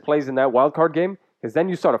Fernandez plays in that wild card game, because then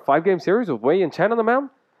you start a 5-game series with Wei-Yin Chen on the mound,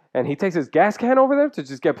 and he takes his gas can over there to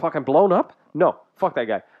just get fucking blown up. No, fuck that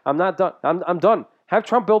guy. I'm not done. I'm done. Have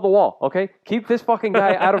Trump build the wall, okay? Keep this fucking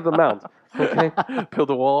guy out of the mound, okay? Build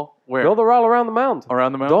a wall. Where? Build a wall around the mound.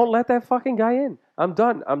 Around the mound? Don't let that fucking guy in. I'm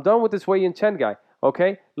done. I'm done with this Wei-Yin Chen guy,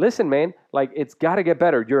 okay? Listen, man, it's got to get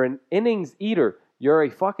better. You're an innings eater. You're a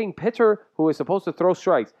fucking pitcher who is supposed to throw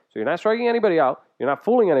strikes. So you're not striking anybody out. You're not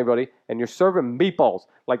fooling anybody, and you're serving meatballs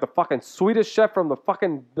like the fucking Swedish chef from the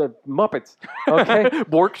Muppets, okay?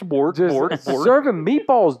 Borks. Just serving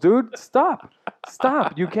meatballs, dude. Stop.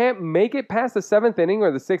 You can't make it past the 7th inning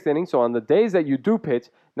or the 6th inning. So on the days that you do pitch,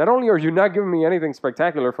 not only are you not giving me anything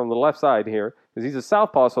spectacular from the left side here, because he's a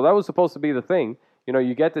southpaw, so that was supposed to be the thing. You know,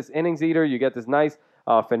 you get this innings eater, you get this nice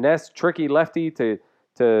finesse, tricky lefty to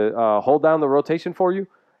hold down the rotation for you,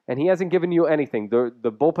 and he hasn't given you anything. The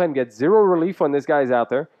bullpen gets zero relief when this guy's out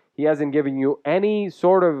there. He hasn't given you any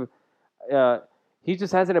sort of... he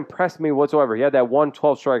just hasn't impressed me whatsoever. He had that 1-12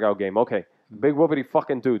 strikeout game. Okay, big whoopity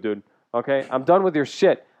fucking dude. Okay, I'm done with your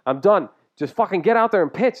shit. I'm done. Just fucking get out there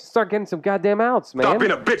and pitch. Start getting some goddamn outs, man. Stop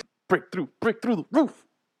being a bitch. Break through the roof.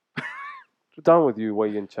 Done with you,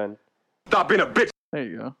 Wei-Yin Chen. Stop being a bitch. There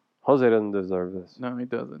you go. Jose doesn't deserve this. No, he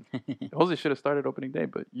doesn't. Jose should have started opening day,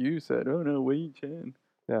 but you said, "Oh no, Wei Chen."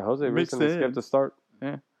 Yeah, Jose Makes recently skipped sense. the start.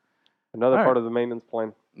 Yeah. Another All part right. of the maintenance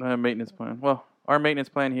plan. Maintenance plan. Well, our maintenance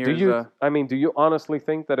plan here Do is. you? Do you honestly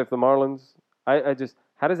think that if the Marlins,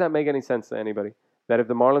 how does that make any sense to anybody? That if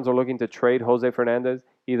the Marlins are looking to trade Jose Fernandez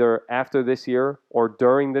either after this year or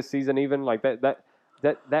during this season, even like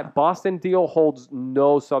that Boston deal holds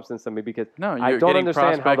no substance to me because No, you're I don't getting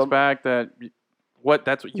understand how prospects the back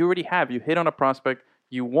that's what you already have. You hit on a prospect,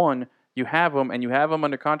 you won, you have him, and you have him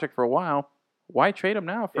under contract for a while. Why trade him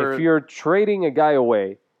now for? if you're trading a guy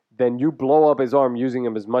away, then you blow up his arm using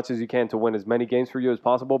him as much as you can to win as many games for you as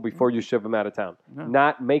possible before you ship him out of town. Yeah.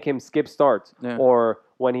 Not make him skip starts. Yeah. Or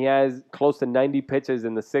when he has close to 90 pitches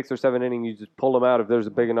in the 6th or 7th inning, you just pull him out if there's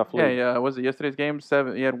a big enough lead. Yeah. Was it yesterday's game?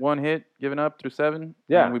 7. He had 1 hit given up through 7.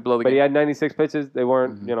 Yeah, and we blow the but game. he had 96 pitches. They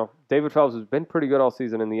weren't, Mm-hmm. David Phelps has been pretty good all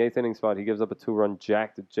season in the 8th inning spot. He gives up a 2-run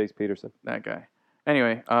jack to Chase Peterson. That guy.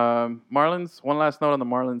 Anyway, Marlins. One last note on the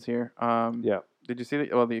Marlins here. Yeah. Did you see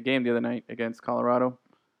the game the other night against Colorado?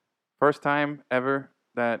 First time ever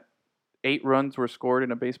that 8 runs were scored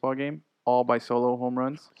in a baseball game, all by solo home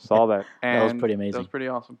runs. Saw that. And That was pretty amazing. That was pretty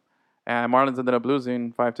awesome. And Marlins ended up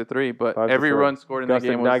losing 5-3, but 5-3. every run scored in Gus that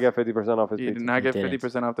game did not was. get 50% off his He pizza. did not get He didn't.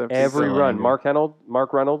 50% off that. Every So run. angry.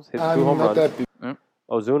 Mark Reynolds hit 2 I'm home not runs. that big.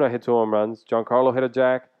 Ozuna hit 2 home runs. Giancarlo hit a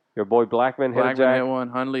jack. Your boy Blackman hit a Blackman jack. hit one.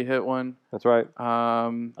 Hundley hit one. That's right. Oh,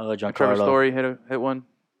 Trevor Giancarlo. Story hit one.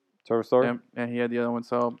 Trevor Story. Yeah, and he had the other one.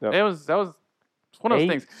 So Yep. that was one of those 8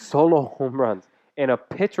 things. solo home runs in a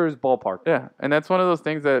pitcher's ballpark. Yeah, and that's one of those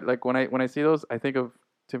things that like when I see those, I think of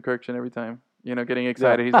Tim Kirkchin every time. Getting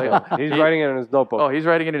excited. He's like, He's writing it in his notebook. oh, he's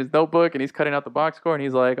writing it in his notebook, and he's cutting out the box score, and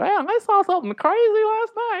he's like, "Man, I saw something crazy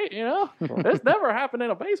last night. This never happened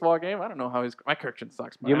in a baseball game. I don't know how my Kirkchin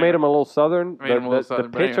sucks." But You made him a little southern. I made him a little southern, the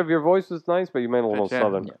but pitch anyway. of your voice was nice, but you made him a little Yeah.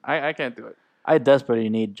 southern. I can't do it. I desperately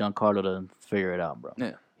need Giancarlo to figure it out, bro.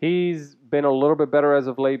 Yeah. He's been a little bit better as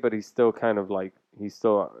of late, but he's still kind of like he's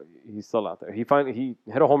still out there. He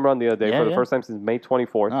hit a home run the other day Yeah, for the yeah. first time since May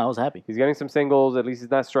 24th. No, I was happy. He's getting some singles. At least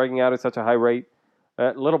he's not striking out at such a high rate.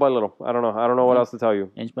 Little by little. I don't know what else to tell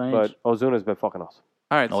you. Inch by But inch. Ozuna's been fucking awesome.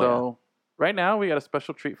 All right, Oh, so right now we got a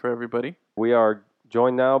special treat for everybody. We are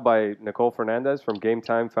joined now by Nicole Fernandez from Game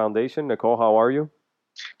Time Foundation. Nicole, how are you?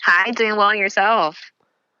 Hi, doing well yourself.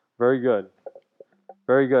 Very good.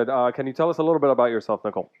 Very good. Can you tell us a little bit about yourself,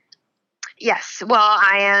 Nicole? Yes, well,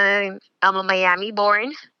 I'm a Miami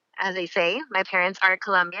born, as they say. My parents are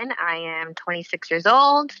Colombian. I am 26 years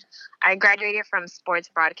old. I graduated from sports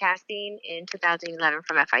broadcasting in 2011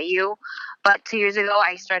 from FIU. But 2 years ago,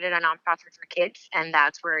 I started a nonprofit for kids, and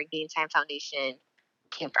that's where Game Time Foundation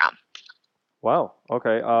came from. Wow.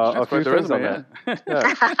 Okay. A That's few quite the things on resume, that.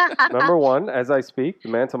 yeah. Yeah. Number one, as I speak, the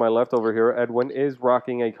man to my left over here, Edwin, is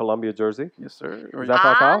rocking a Columbia jersey. Yes, sir. Is that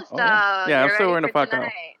Falcao? Oh, yeah. Yeah, I'm You're still ready wearing a for Falcao.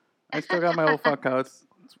 tonight. I still got my old Falcao.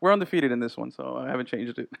 We're undefeated in this one, so I haven't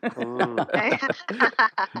changed it.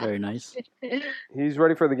 Very nice. He's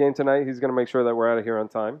ready for the game tonight. He's going to make sure that we're out of here on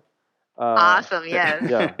time. Awesome, yes.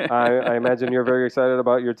 Yeah. I imagine you're very excited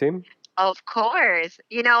about your team. Of course.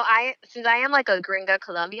 Since I am like a gringa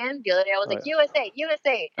Colombian, the other day I was like, Right. USA,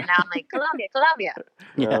 USA. And now I'm like, Colombia, Colombia.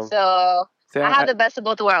 Yeah. So See, I have the best of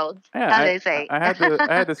both worlds, yeah, as they say. I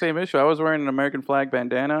had the same issue. I was wearing an American flag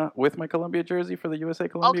bandana with my Columbia jersey for the USA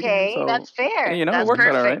Columbia game. Okay, So, that's fair. you know, That's it works out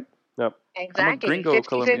all perfect. right. Yep. Exactly. gringo 50-50.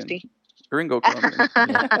 Colombian. Gringo Colombian.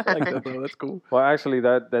 I like that, though. That's cool. Well, actually,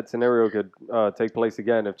 that scenario could take place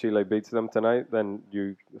again if Chile beats them tonight. Then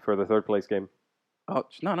you for the third place game. Oh,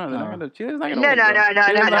 no, they're not gonna. Chile's not No, gonna no, win. no, bro. no,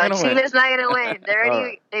 Chile's no, not no. gonna win. Chile's not gonna win.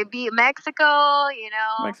 Alright. They beat Mexico.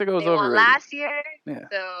 Mexico's they won overrated. last year. Yeah.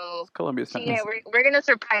 So It's Colombia's time. Chile, we're gonna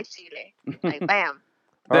surprise Chile. Like bam.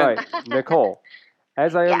 All Then- right, Nicole.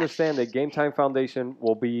 As I Yes. understand it, Game Time Foundation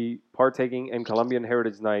will be partaking in Colombian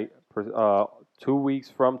Heritage Night 2 weeks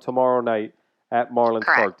from tomorrow night at Marlins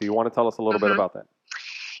Correct. Park. Do you want to tell us a little bit Mhm. about that?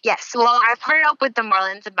 Yes, well, I've partnered up with the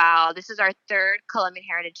Marlins this is our third Colombian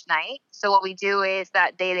Heritage Night. So what we do is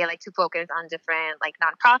that day they like to focus on different like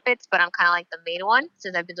nonprofits, but I'm kind of like the main one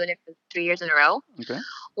since I've been doing it for 3 years in a row. Okay.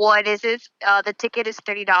 What is the ticket is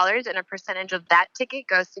 $30 and a percentage of that ticket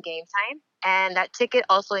goes to Game Time. And that ticket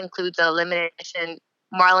also includes a limited edition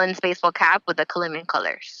Marlins baseball cap with the Colombian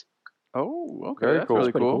colors. Oh, okay. Very That's cool. really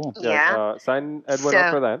That's pretty cool. cool. Yeah. Sign Edwin up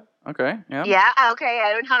So- for that. Okay. Yeah. Yeah, okay,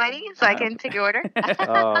 I don't have any, so I can take your order.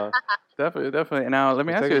 Uh, Definitely. Now, let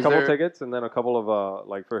me ask take you: a is couple there, tickets and then a couple of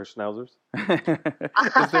like for schnauzers.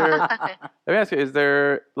 is there? Let me ask you: is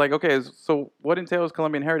there like so what entails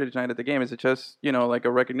Colombian Heritage Night at the game? Is it just like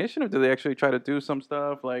a recognition, or do they actually try to do some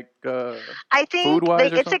stuff like? I think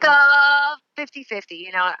Food-wise or it's like a 50-50.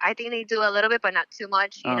 I think they do a little bit, but not too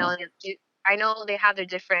much. I know they have their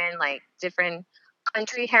different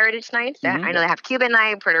country heritage nights. Mhm. I know they have Cuban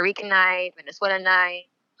night, Puerto Rican night, Venezuela night.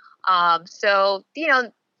 So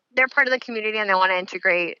they're part of the community and they want to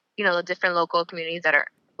integrate the different local communities that are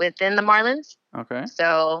within the Marlins. Okay.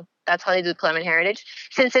 So that's how they do Colombian Heritage.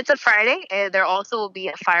 Since it's a Friday, there also will be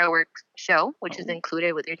a fireworks show, which is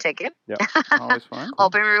included with your ticket. Always fun. Cool.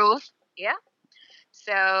 Open roof. Yeah.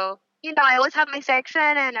 So, I always have my section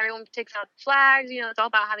and everyone takes out flags. It's all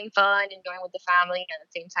about having fun, enjoying with the family, and at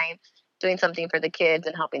the same time doing something for the kids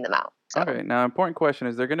and helping them out. So. Okay. Now, important question: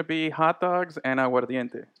 is there going to be hot dogs and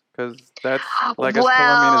aguardiente? Because that's like as Well,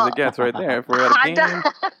 Colombian as it gets, right there. If we're at a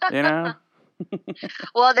hot game, dog-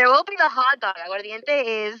 Well, there will be the hot dog.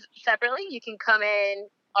 Aguardiente is separately. You can come in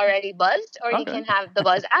already buzzed, or you Okay. can have the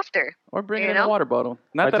buzz after. or bring You it in a know? water bottle.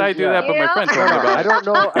 Not I that I just- do yeah. that, but my Yeah. friend No, told me no, about I it. don't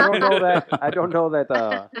know. I don't know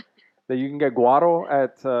that that you can get guaro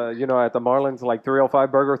at at the Marlins like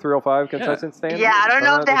 305 Burger 305 concession stand. Yeah, I don't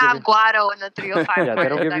know if they have give guaro in the 305. you, yeah, they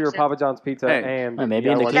don't give you your section. Papa John's pizza Hey. and Maybe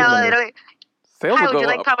in the aguardiente. Cleveland No, they don't. Sales Hi, will would go you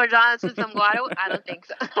like up. Papa John's with some guaro? I don't think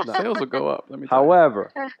so. Sales will go up. Let me tell you.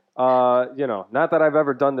 However, not that I've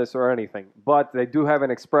ever done this or anything, but they do have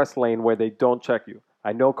an express lane where they don't check you.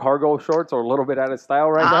 I know cargo shorts are a little bit out of style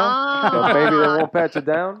right now, but maybe they won't pat you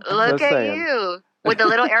down. Look Just at saying. you. With the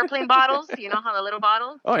little airplane bottles. You know how the little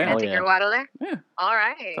bottles? Oh, yeah. You can Oh, take yeah. your guaro there? Yeah. All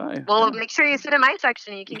right. Fine. Well, Yeah. make sure you sit in my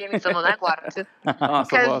section and you can give me some of that guaro too.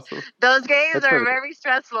 Awesome. 'Cause- Awesome. Those games That's are pretty very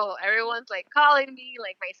stressful. Everyone's like calling me,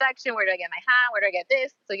 like my section, where do I get my hat? Where do I get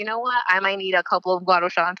this? So you know what? I might need a couple of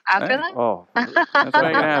guaro shots after Hey. that. Oh, Let's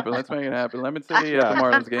make it happen. Let's make it happen. Lemon City at the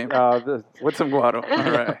Marlins game with some guaro.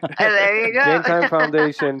 All right. There you go. Game Time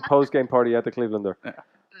Foundation post game party at the Clevelander.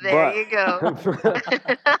 There But- you go.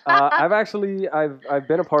 I've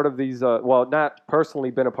been a part of these. Well, not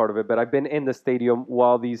personally been a part of it, but I've been in the stadium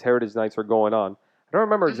while these Heritage Nights are going on. I don't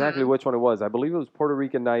remember exactly which one it was. I believe it was Puerto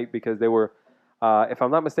Rican night because they were. If I'm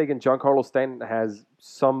not mistaken, Giancarlo Stanton has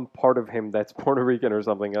some part of him that's Puerto Rican or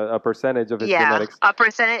something, a percentage of his Yeah, genetics. a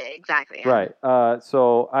percentage, exactly. Right.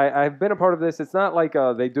 So I've been a part of this. It's not like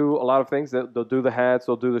they do a lot of things. They'll do the hats,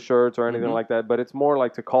 they'll do the shirts or anything Mhm. like that. But it's more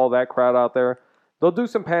like to call that crowd out there. They'll do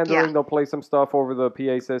some pandering. Yeah. They'll play some stuff over the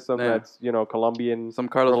PA system Yeah. that's Colombian Some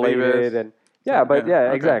Carlos related Vives. and yeah, but Yeah, yeah,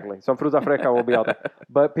 okay. exactly. Some fruta fresca will be out there.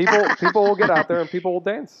 But people will get out there and people will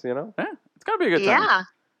dance. Yeah, it's gonna be a good time. Yeah,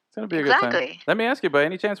 It's gonna be a good time. exactly. Let me ask you, by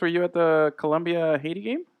any chance, were you at the Colombia Haiti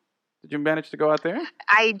game? Did you manage to go out there?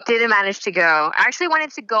 I didn't manage to go. I actually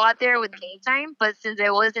wanted to go out there with Game Time, but since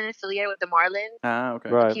I wasn't affiliated with the Marlins, Ah,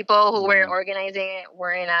 okay. Right. people who were organizing it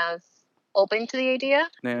weren't as open to the idea,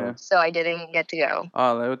 Yeah. so I didn't get to go.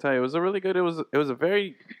 Oh, I would tell you, it was a really good. It was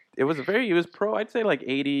pro. I'd say like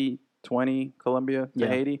 80-20 Colombia to Yeah.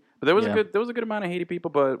 Haiti, but there was Yeah. a good amount of Haiti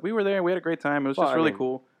people. But we were there. We had a great time. It was Well, just I really mean,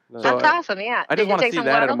 cool. No. So, That's awesome. Yeah. I Did just you want to take see some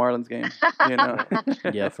that at a guaro? Marlins game. You know.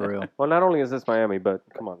 Yeah, for real. Well, not only is this Miami, but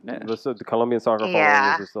come on, Yeah. the Colombian soccer following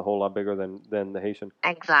Yeah. is just a whole lot bigger than the Haitian.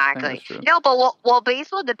 Exactly. That's true. No, but well,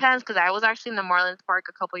 baseball depends because I was actually in the Marlins Park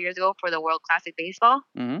a couple years ago for the World Classic Baseball.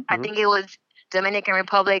 hmm I think it was Dominican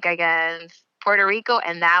Republic against Puerto Rico,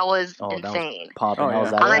 and that was Oh, that was insane. popping. Oh, That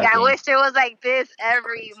was yeah. that, I'm like, that I game. wish it was like this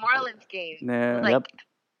every crazy. Marlins game. It Yeah. was like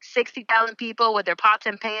 60,000 people with their pots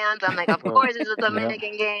and pans. I'm like, of course it's a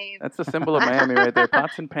Dominican game. That's the symbol of Miami right there.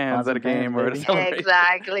 Pots and pans Pots at a and pans, game or at a baby. celebration.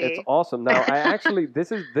 Exactly. It's awesome. Now, I actually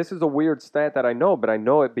this is a weird stat that I know, but I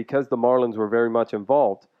know it because the Marlins were very much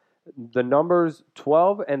involved. The numbers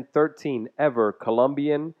 12 and 13 ever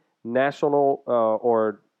Colombian national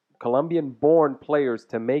or Colombian-born players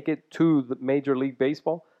to make it to the Major League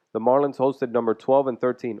Baseball. The Marlins hosted number 12 and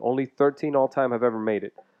 13. Only 13 all-time have ever made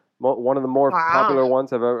it. One of the more Wow. popular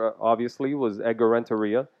ones have ever, obviously, was Edgar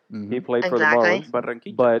Renteria. Mhm. He played for Exactly. the Marlins.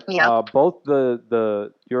 Barranquilla. But Yep. both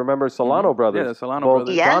the you remember Solano brothers? Yeah, the Solano both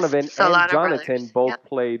brothers. Yes, Donovan Solano and Jonathan brothers. both Yep.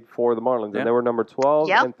 played for the Marlins, Yeah. and they were number 12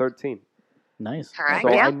 Yep. and 13. Nice. Correct.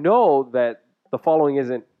 So Yeah. I know that the following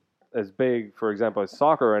isn't as big, for example, as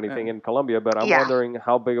soccer or anything Yeah. in Colombia, but I'm Yeah. wondering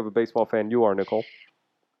how big of a baseball fan you are, Nicole.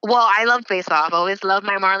 Well, I love baseball. I've always loved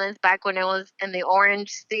my Marlins back when it was in the orange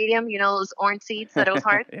stadium. You know those orange seats that it was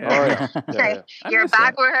hard. Yeah. Oh, yeah. Yeah. I Your miss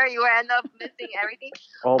back that. would hurt. You would end up missing everything.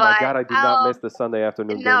 Oh my But, God, I do not um, miss the Sunday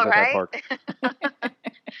afternoon games No, at that right? park.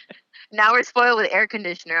 Now we're spoiled with air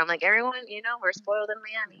conditioner. I'm like, everyone, we're spoiled in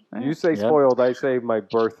Miami. Yeah. You say Yep. spoiled, I say my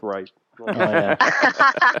birthright. Oh, yeah.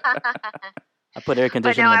 I put air But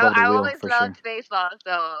conditioning no, above the I wheel always for sure. loved baseball.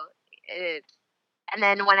 So it's, and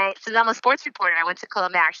then since I'm a sports reporter, I went to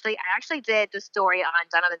Colombia. I actually did the story on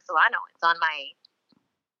Donovan Solano. It's on my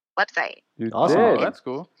website. You Awesome. Oh, did. that's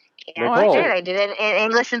cool. Yeah, Nicole. I did it in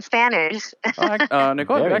English and Spanish.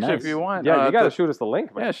 Nicole, Very actually, if nice. you want, Yeah, you got to to- shoot us the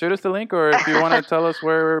link, man. Yeah, shoot us the link, or if you want to tell us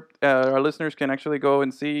where our listeners can actually go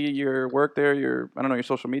and see your work there, your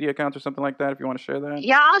social media accounts or something like that. If you want to share that.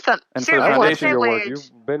 Yeah, awesome. And Sure, for the my foundation, website, your work. which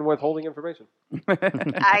You've been withholding information.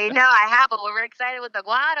 I know I have, but we're excited with the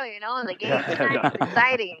guaro, and the game Yeah, tonight. yeah. It's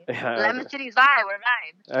exciting. Yeah. Lemon City's vibe. We're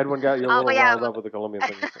vibe. Edwin got you a Oh, little but yeah, riled up with the Colombian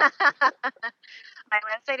thing. My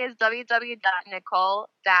website is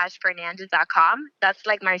www.nicole-fernandez.com. That's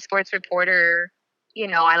like my sports reporter.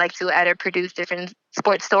 I like to edit, produce different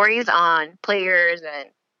sports stories on players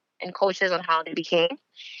and coaches on how they became.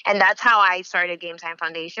 And that's how I started Game Time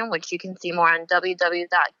Foundation, which you can see more on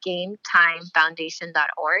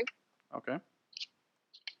www.gametimefoundation.org. Okay.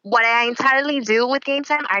 What I entirely do with Game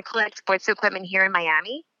Time, I collect sports equipment here in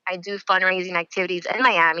Miami. I do fundraising activities in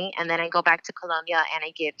Miami, and then I go back to Colombia and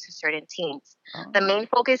I give to certain teams. The main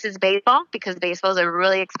focus is baseball because baseball is a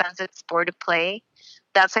really expensive sport to play.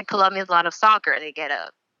 That's why Colombia is a lot of soccer. They get a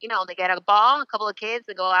ball, a couple of kids,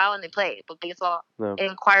 they go out and they play. But baseball, No. it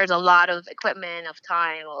requires a lot of equipment, of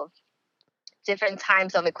time, of different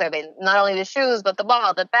types of equipment. Not only the shoes, but the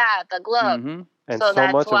ball, the bat, the glove. Mm-hmm. And So so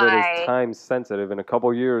that's much of it why- is time sensitive. In a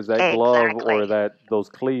couple years, that glove or Exactly. those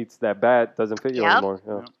cleats, that bat doesn't fit you Yep. anymore.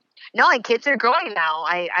 Yeah. No, and kids are growing now.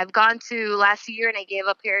 I've gone to last year and I gave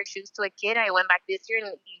a pair of shoes to a kid. I went back this year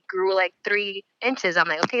and he grew like 3 inches. I'm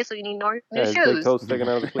like, okay, so you need new Yeah, his big shoes. toes sticking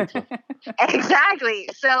out of the cleats. now. Exactly.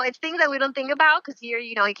 So it's things that we don't think about because here,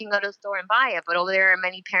 you can go to the store and buy it. But over there are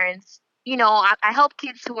many parents, I help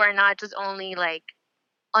kids who are not just only like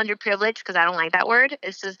underprivileged, because I don't like that word.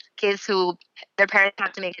 It's just kids who their parents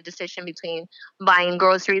have to make a decision between buying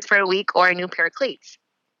groceries for a week or a new pair of cleats.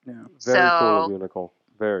 Yeah. Very cool So- of you, Nicole.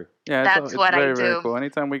 Very. Yeah, That's it's what I very, very do. cool.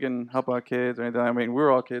 Anytime we can help out kids or anything, I mean,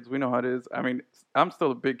 we're all kids. We know how it is. I mean, I'm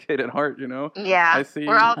still a big kid at heart, Yeah, I see.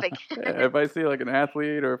 we're all big. If I see like an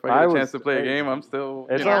athlete or if I I get a was- chance to play a game, I'm still.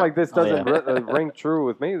 It's you know, not like this Oh, doesn't yeah. ring true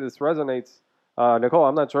with me. This resonates. Nicole,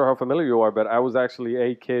 I'm not sure how familiar you are, but I was actually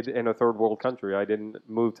a kid in a third world country. I didn't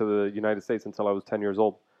move to the United States until I was 10 years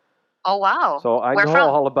old. Oh wow. So I Where know from?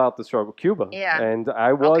 all about the struggle. Cuba. Yeah. And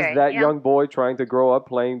I was Okay, that yeah. young boy trying to grow up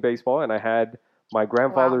playing baseball, and I had my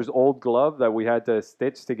grandfather's old glove that we had to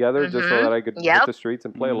stitch together just so Mhm. that I could hit Yep. the streets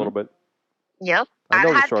and play a Mhm. little bit. Yep. I know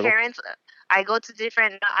I've the had struggle. parents. I go to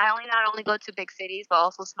not only go to big cities, but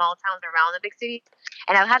also small towns around the big cities.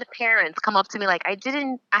 And I've had parents come up to me like, I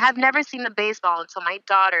have never seen a baseball until my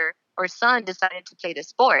daughter or son decided to play the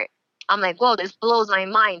sport. I'm like, whoa, this blows my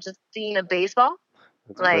mind. Just seeing a baseball,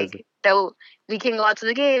 That's like crazy. though we can go out to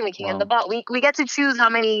the game, we can get the ball. We get to choose how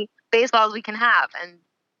many baseballs we can have and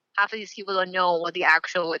half of these people don't know what the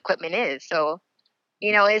actual equipment is. So,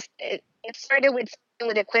 it started with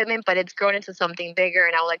equipment, but it's grown into something bigger.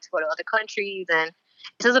 And I would like to go to other countries. And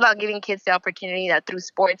it's just about giving kids the opportunity that through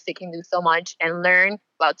sports they can do so much and learn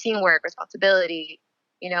about teamwork, responsibility.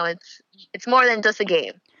 It's more than just a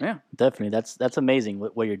game. Yeah. Definitely, that's amazing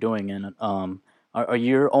what you're doing. And are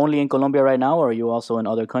you only in Colombia right now, or are you also in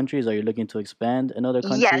other countries? Are you looking to expand in other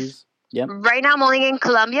countries? Yes. Yeah. Right now I'm only in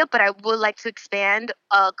Colombia, but I would like to expand.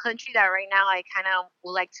 A country that right now I kind of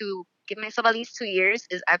would like to give myself at least 2 years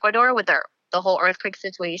is Ecuador with the whole earthquake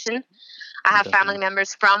situation. I have family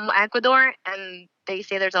members from Ecuador, and they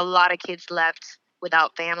say there's a lot of kids left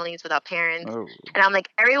without families, without parents. Oh. And I'm like,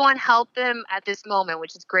 everyone help them at this moment,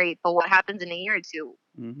 which is great. But what happens in a year or two?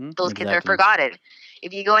 Mm-hmm. Those kids are Exactly. forgotten.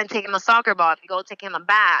 If you go and take them a soccer ball, if you go take them a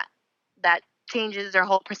bat, that changes their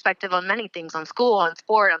whole perspective on many things, on school, on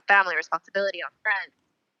sport, on family, responsibility, on friends.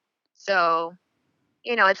 So,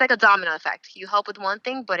 it's like a domino effect. You help with one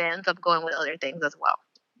thing, but it ends up going with other things as well.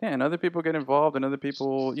 Yeah, and other people get involved, and other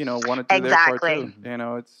people, want to do their part Exactly. too.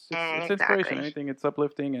 It's Exactly. inspiration. Anything, it's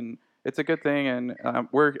uplifting, and it's a good thing. And I'm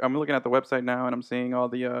looking at the website now, and I'm seeing all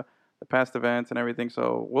the past events and everything.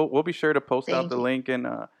 So we'll be sure to post out Thank the you. link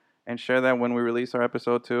and share that when we release our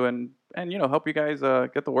episode too, and help you guys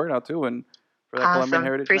get the word out too, and for that Colombian Awesome.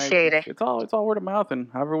 Heritage Appreciate Night. it. It's all word of mouth, and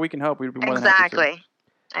however we can help, we'd be more than happy to.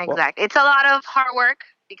 Exactly. It's a lot of hard work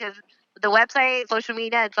because the website, social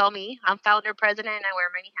media, it's all me. I'm founder, president, and I wear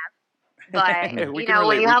many hats. But We can relate.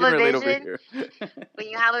 when you We have can a relate over vision, here. when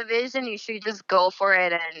you have a vision, you should just go for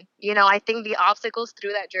it. And I think the obstacles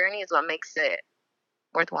through that journey is what makes it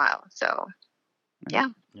worthwhile. So, yeah.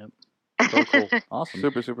 Yep. So cool. Awesome.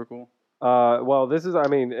 Super, super cool. Well,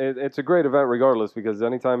 it's a great event regardless, because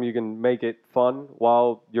anytime you can make it fun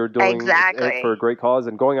while you're doing Exactly. it for a great cause,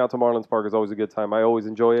 and going out to Marlins Park is always a good time. I always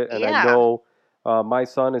enjoy it, and I Yeah. know my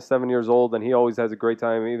son is 7 years old, and he always has a great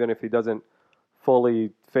time, even if he doesn't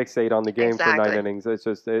fully fixate on the game for 9 Exactly. innings. It's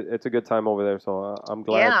just it's a good time over there, so I'm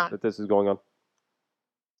glad Yeah. that this is going on.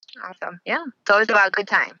 Awesome. Yeah. It's always about a good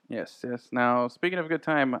time. Yes. Now, speaking of good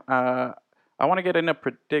time, I want to get in a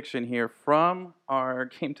prediction here from our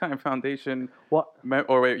Game Time Foundation. What?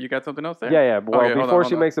 Or wait, you got something else there? Yeah. Well, Okay, hold before on.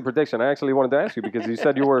 she makes the prediction, I actually wanted to ask you, because you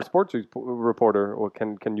said you were a sports reporter. Or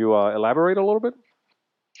can you elaborate a little bit?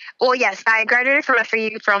 Well, yes, I graduated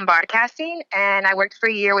from broadcasting, and I worked for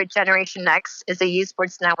a year with Generation Next. It's a youth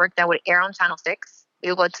sports network that would air on Channel 6. We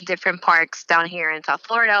would go to different parks down here in South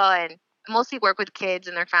Florida and mostly work with kids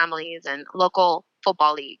and their families and local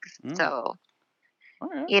football leagues. Mm. So, All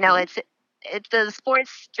right, it's the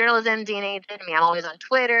sports journalism DNA in me. I'm always on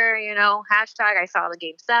Twitter, hashtag I saw the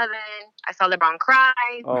game 7. I saw LeBron cry.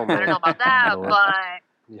 Oh, I man. don't know about that, Lord. but,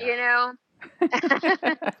 Yeah.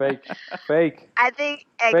 Fake. I think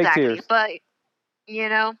Fake exactly, tears. but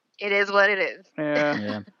it is what it is. Yeah.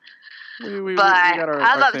 Yeah. We But got our, I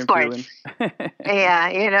our love same sports. feeling.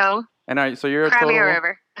 Yeah, And so you're a cry me a total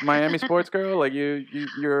river. Miami sports girl? Like you're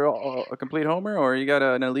a complete homer, or you got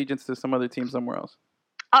an allegiance to some other team somewhere else?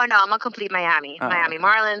 Oh no, I'm a complete Miami. Oh, Miami okay.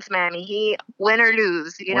 Marlins, Miami Heat, win or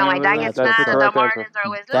lose. Win My or dad lose. gets That's mad the that the correct Marlins answer. are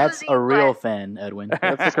always That's losing. a real but fan, Edwin.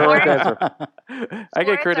 That's the correct answer. I get sports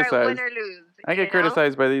are criticized. win or lose. I get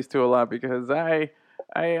criticized by these two a lot because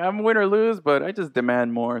I'm win or lose, but I just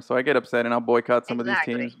demand more. So I get upset and I'll boycott some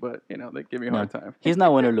Exactly. of these teams. But they give me a No. hard time. He's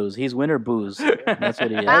not win or lose. He's win or booze. That's what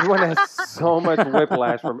he is. Edwin has so much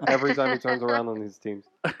whiplash from every time he turns around on these teams.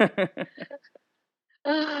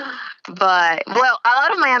 But a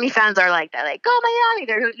lot of Miami fans are like that. Like, go Miami!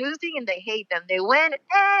 They're losing and they hate them. They win, hey!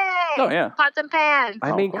 Oh, yeah. Pots and pans. I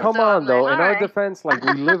of mean, course. come So on, I'm though. like, In our alright. defense, like,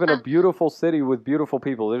 we live in a beautiful city with beautiful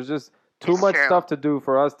people. There's just too It's much true. stuff to do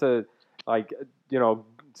for us to, like,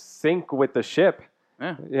 sync with the ship.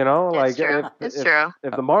 Yeah. Like, true. It's true.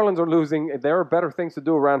 if the Marlins are losing, there are better things to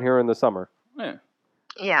do around here in the summer. Yeah.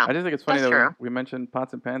 Yeah. I just think it's funny That's that true. we mentioned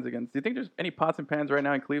pots and pans again. Do you think there's any pots and pans right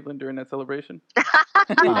now in Cleveland during that celebation? What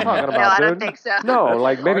are you talking about, No, I don't dude? think so. No,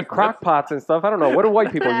 like maybe crock pots and stuff. I don't know. What do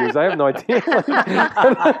white people use? I have no idea. They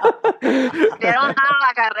don't have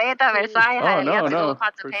La Carreta, Versailles, Oh, no, Hialeah, no, those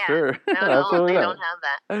pots for and pans. sure. No, Absolutely they not. don't have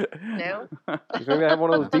that. No. You think they have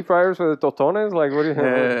one of those deep fryers for the totones? Like, what do you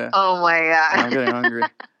Yeah. Oh my god. I'm getting hungry.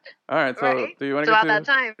 All right, so Right? do you want It's to about get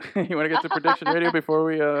that to time. you want to get to prediction radio before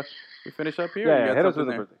we finish up here? Or you Yeah, got hit us something with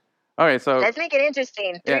the there? birthday. All right, so Let's make it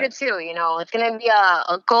interesting. 3 Yeah. to 2, It's going to be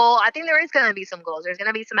a goal. I think there is going to be some goals. There's going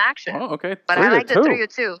to be some action. oh, okay, But 3 I to like the 2. 3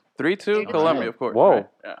 to 2. 3-2 Columbia, of course. Whoa. Right?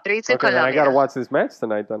 Yeah. 3 to Okay, then I Colombia. got to watch this match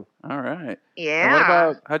tonight then. All right. And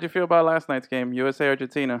Yeah. how'd you feel about last night's game, USA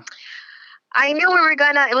Argentina? I knew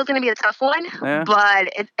it was gonna be a tough one, Yeah. but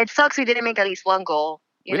it sucks we didn't make at least one goal.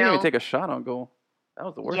 We didn't even take a shot on goal. That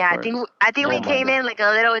was the worst Yeah, part. I think Oh we my came God. in like a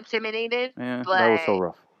little intimidated, Yeah. but That was so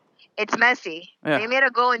rough. it's messy. Yeah. They made a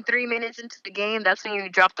goal in 3 minutes into the game. That's when you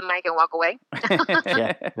drop the mic and walk away.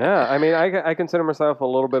 Yeah, I mean, I consider myself a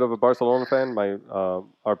little bit of a Barcelona fan.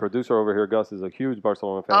 Our producer over here, Gus, is a huge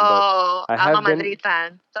Barcelona fan. Oh, I I'm have a been- Madrid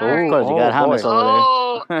fan. Oh, Sorry. Of course, you got oh, James boy. over there.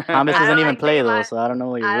 Oh, James I doesn't don't even like play though, Neymar. so I don't know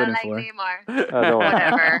what you're I don't rooting like for. Neymar. don't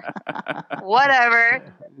worry. Whatever.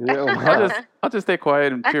 Whatever. Yeah, well, I'll just stay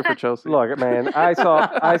quiet and cheer for Chelsea. look, man, I saw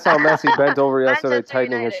Messi bent over yesterday Manchester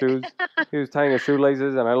tightening his shoes. United. He was tying his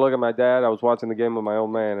shoelaces, and I look at my dad. I was watching the game with my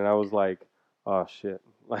old man, and I was like, "Oh shit!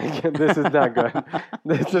 Like this is not good.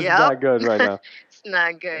 This is Yep. not good right now." It's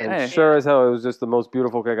not good. And Hey. sure as hell, it was just the most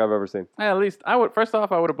beautiful kick I've ever seen. At least I would. First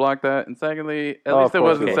off, I would have blocked that, and secondly, at Oh, least of it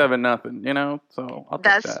course wasn't you 7-0. You know, so I'll take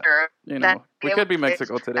That's that. true. You know, we It could be was-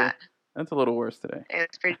 Mexico it's today. bad. That's a little worse today.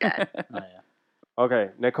 It's pretty bad. Oh, yeah. Okay,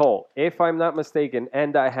 Nicole, if I'm not mistaken,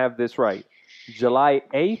 and I have this right, July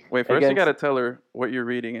 8th. Wait, first you against- got to tell her what you're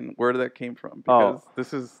reading and where that came from, Oh. because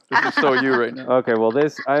this is so you right now. Okay, well,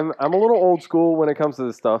 I'm a little old school when it comes to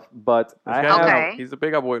this stuff, but This I guy's have Okay. he's a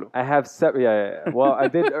big abuelo. I have yeah. Well, I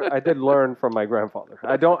did learn from my grandfather.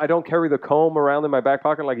 I don't carry the comb around in my back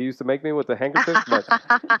pocket like he used to make me with the handkerchief,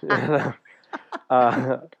 but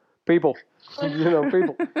people,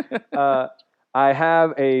 people. I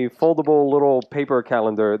have a foldable little paper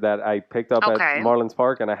calendar that I picked up Okay. at Marlins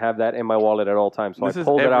Park, and I have that in my wallet at all times. So This I is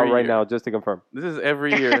pulled it out every right year. now just to confirm. This is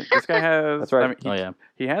every year. This guy has. That's right. I mean, Oh yeah.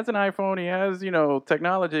 he has an iPhone. He has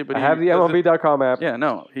technology, but I he have the doesn't- MLB.com app. Yeah,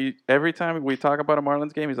 no. He every time we talk about a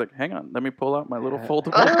Marlins game, he's like, "Hang on, let me pull out my little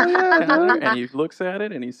foldable Oh, yeah, calendar," dude. and he looks at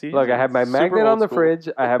it and he sees. Look, I have my super magnet old on the school. fridge.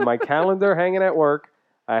 I have my calendar hanging at work.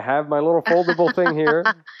 I have my little foldable thing here.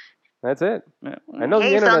 That's it. Yeah, I know the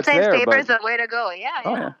Hey, internet's sometimes there, paper is but the way to go. Yeah,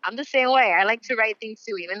 Oh, yeah. yeah. I'm the same way. I like to write things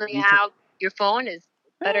too, even though you Me too. have your phone is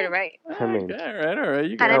better to write. I mean, all right.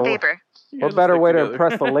 You Pen guys, and Yeah, paper. you what guys better stick way to together.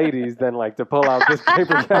 impress the ladies than like to pull out this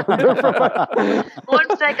paper calendar from my...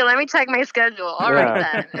 1 second, let me check my schedule. All right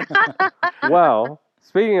then. Well,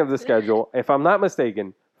 speaking of the schedule, if I'm not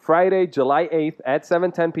mistaken, Friday, July 8th at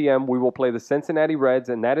 7:10 p.m., we will play the Cincinnati Reds,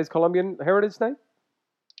 and that is Colombian Heritage Night?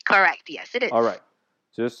 Correct. Yes, it is. All right.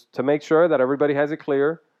 Just to make sure that everybody has it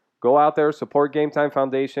clear, go out there, support Game Time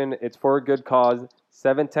Foundation. It's for a good cause.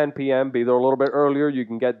 7:10 p.m. Be there a little bit earlier. You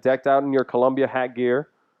can get decked out in your Columbia hat gear.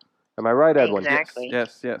 Am I right, Edwin? Exactly.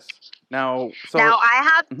 Yes. Now, so Now I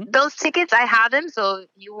have Mhm. those tickets. I have them. So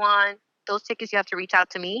you want those tickets? You have to reach out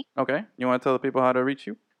to me. okay, you want to tell the people how to reach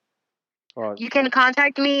you? You can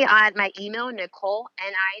contact me at my email, Nicole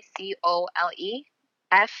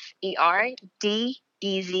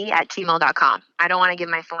NicoleFerdez@gmail.com. I don't want to give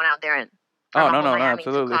my phone out there and Oh, from no, Omaha, no, Miami to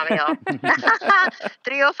absolutely. call me up.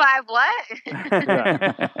 305 what?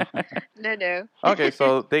 No. Okay,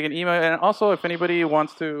 so they can email, and also if anybody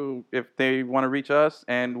wants to, if they want to reach us,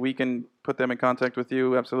 and we can put them in contact with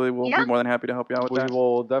you, absolutely, we'll Yeah. be more than happy to help you out with We that.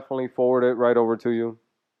 will definitely forward it right over to you.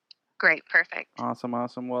 Great, perfect.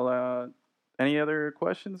 Awesome. Well, any other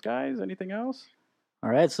questions, guys? Anything else? All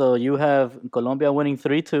right. So you have Colombia winning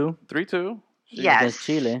 3-2 3-2. Yes. against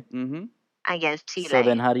Chile. Mm-hmm. Against Chile. So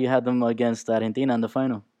then, how do you have them against Argentina in the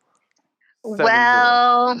final?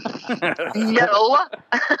 Well, no.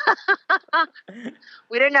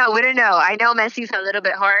 We don't know. I know Messi's a little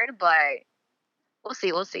bit hard, but we'll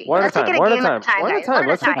see. One at a Let's take time. it One at a game time. time, One at a guys. time.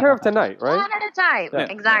 Let's take care of tonight, right? One at a time. Yeah.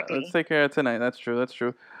 Exactly. Let's take care of tonight. That's true.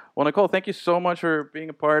 Well, Nicole, thank you so much for being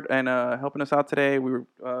a part and helping us out today. We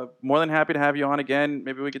were more than happy to have you on again.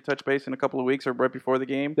 Maybe we could touch base in a couple of weeks or right before the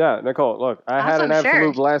game. Yeah, Nicole, look, I had an Awesome, absolute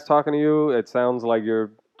sure. blast talking to you. It sounds like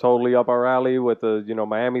you're totally up our alley with the,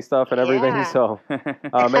 Miami stuff and everything. Yeah. So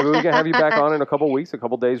maybe we can have you back on in a couple weeks, a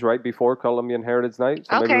couple days right before Colombian Heritage Night.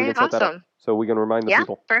 So maybe we Okay, can set that up awesome. so we can remind the Yeah,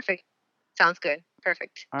 people. perfect. Sounds good.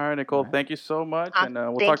 Perfect. All right, Nicole, thank you so much, and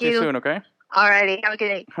we'll Thank talk to you you. soon, okay? Alrighty. Have a good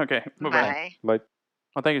day. Okay, bye-bye. Bye. But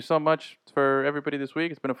Well, thank you so much for everybody this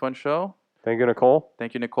week. It's been a fun show. thank you, Nicole.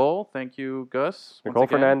 Thank you, Nicole. Thank you, Gus. once Nicole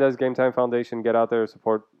again. Fernandez, Game Time Foundation. Get out there,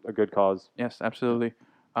 support a good cause. Yes, absolutely.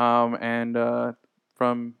 And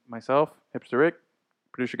from myself, Hipster Rick,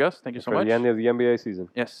 producer Gus, thank you so for much. the end of the NBA season.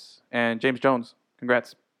 Yes, and James Jones,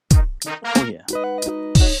 congrats. Oh yeah.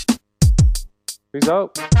 Peace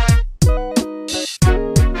out.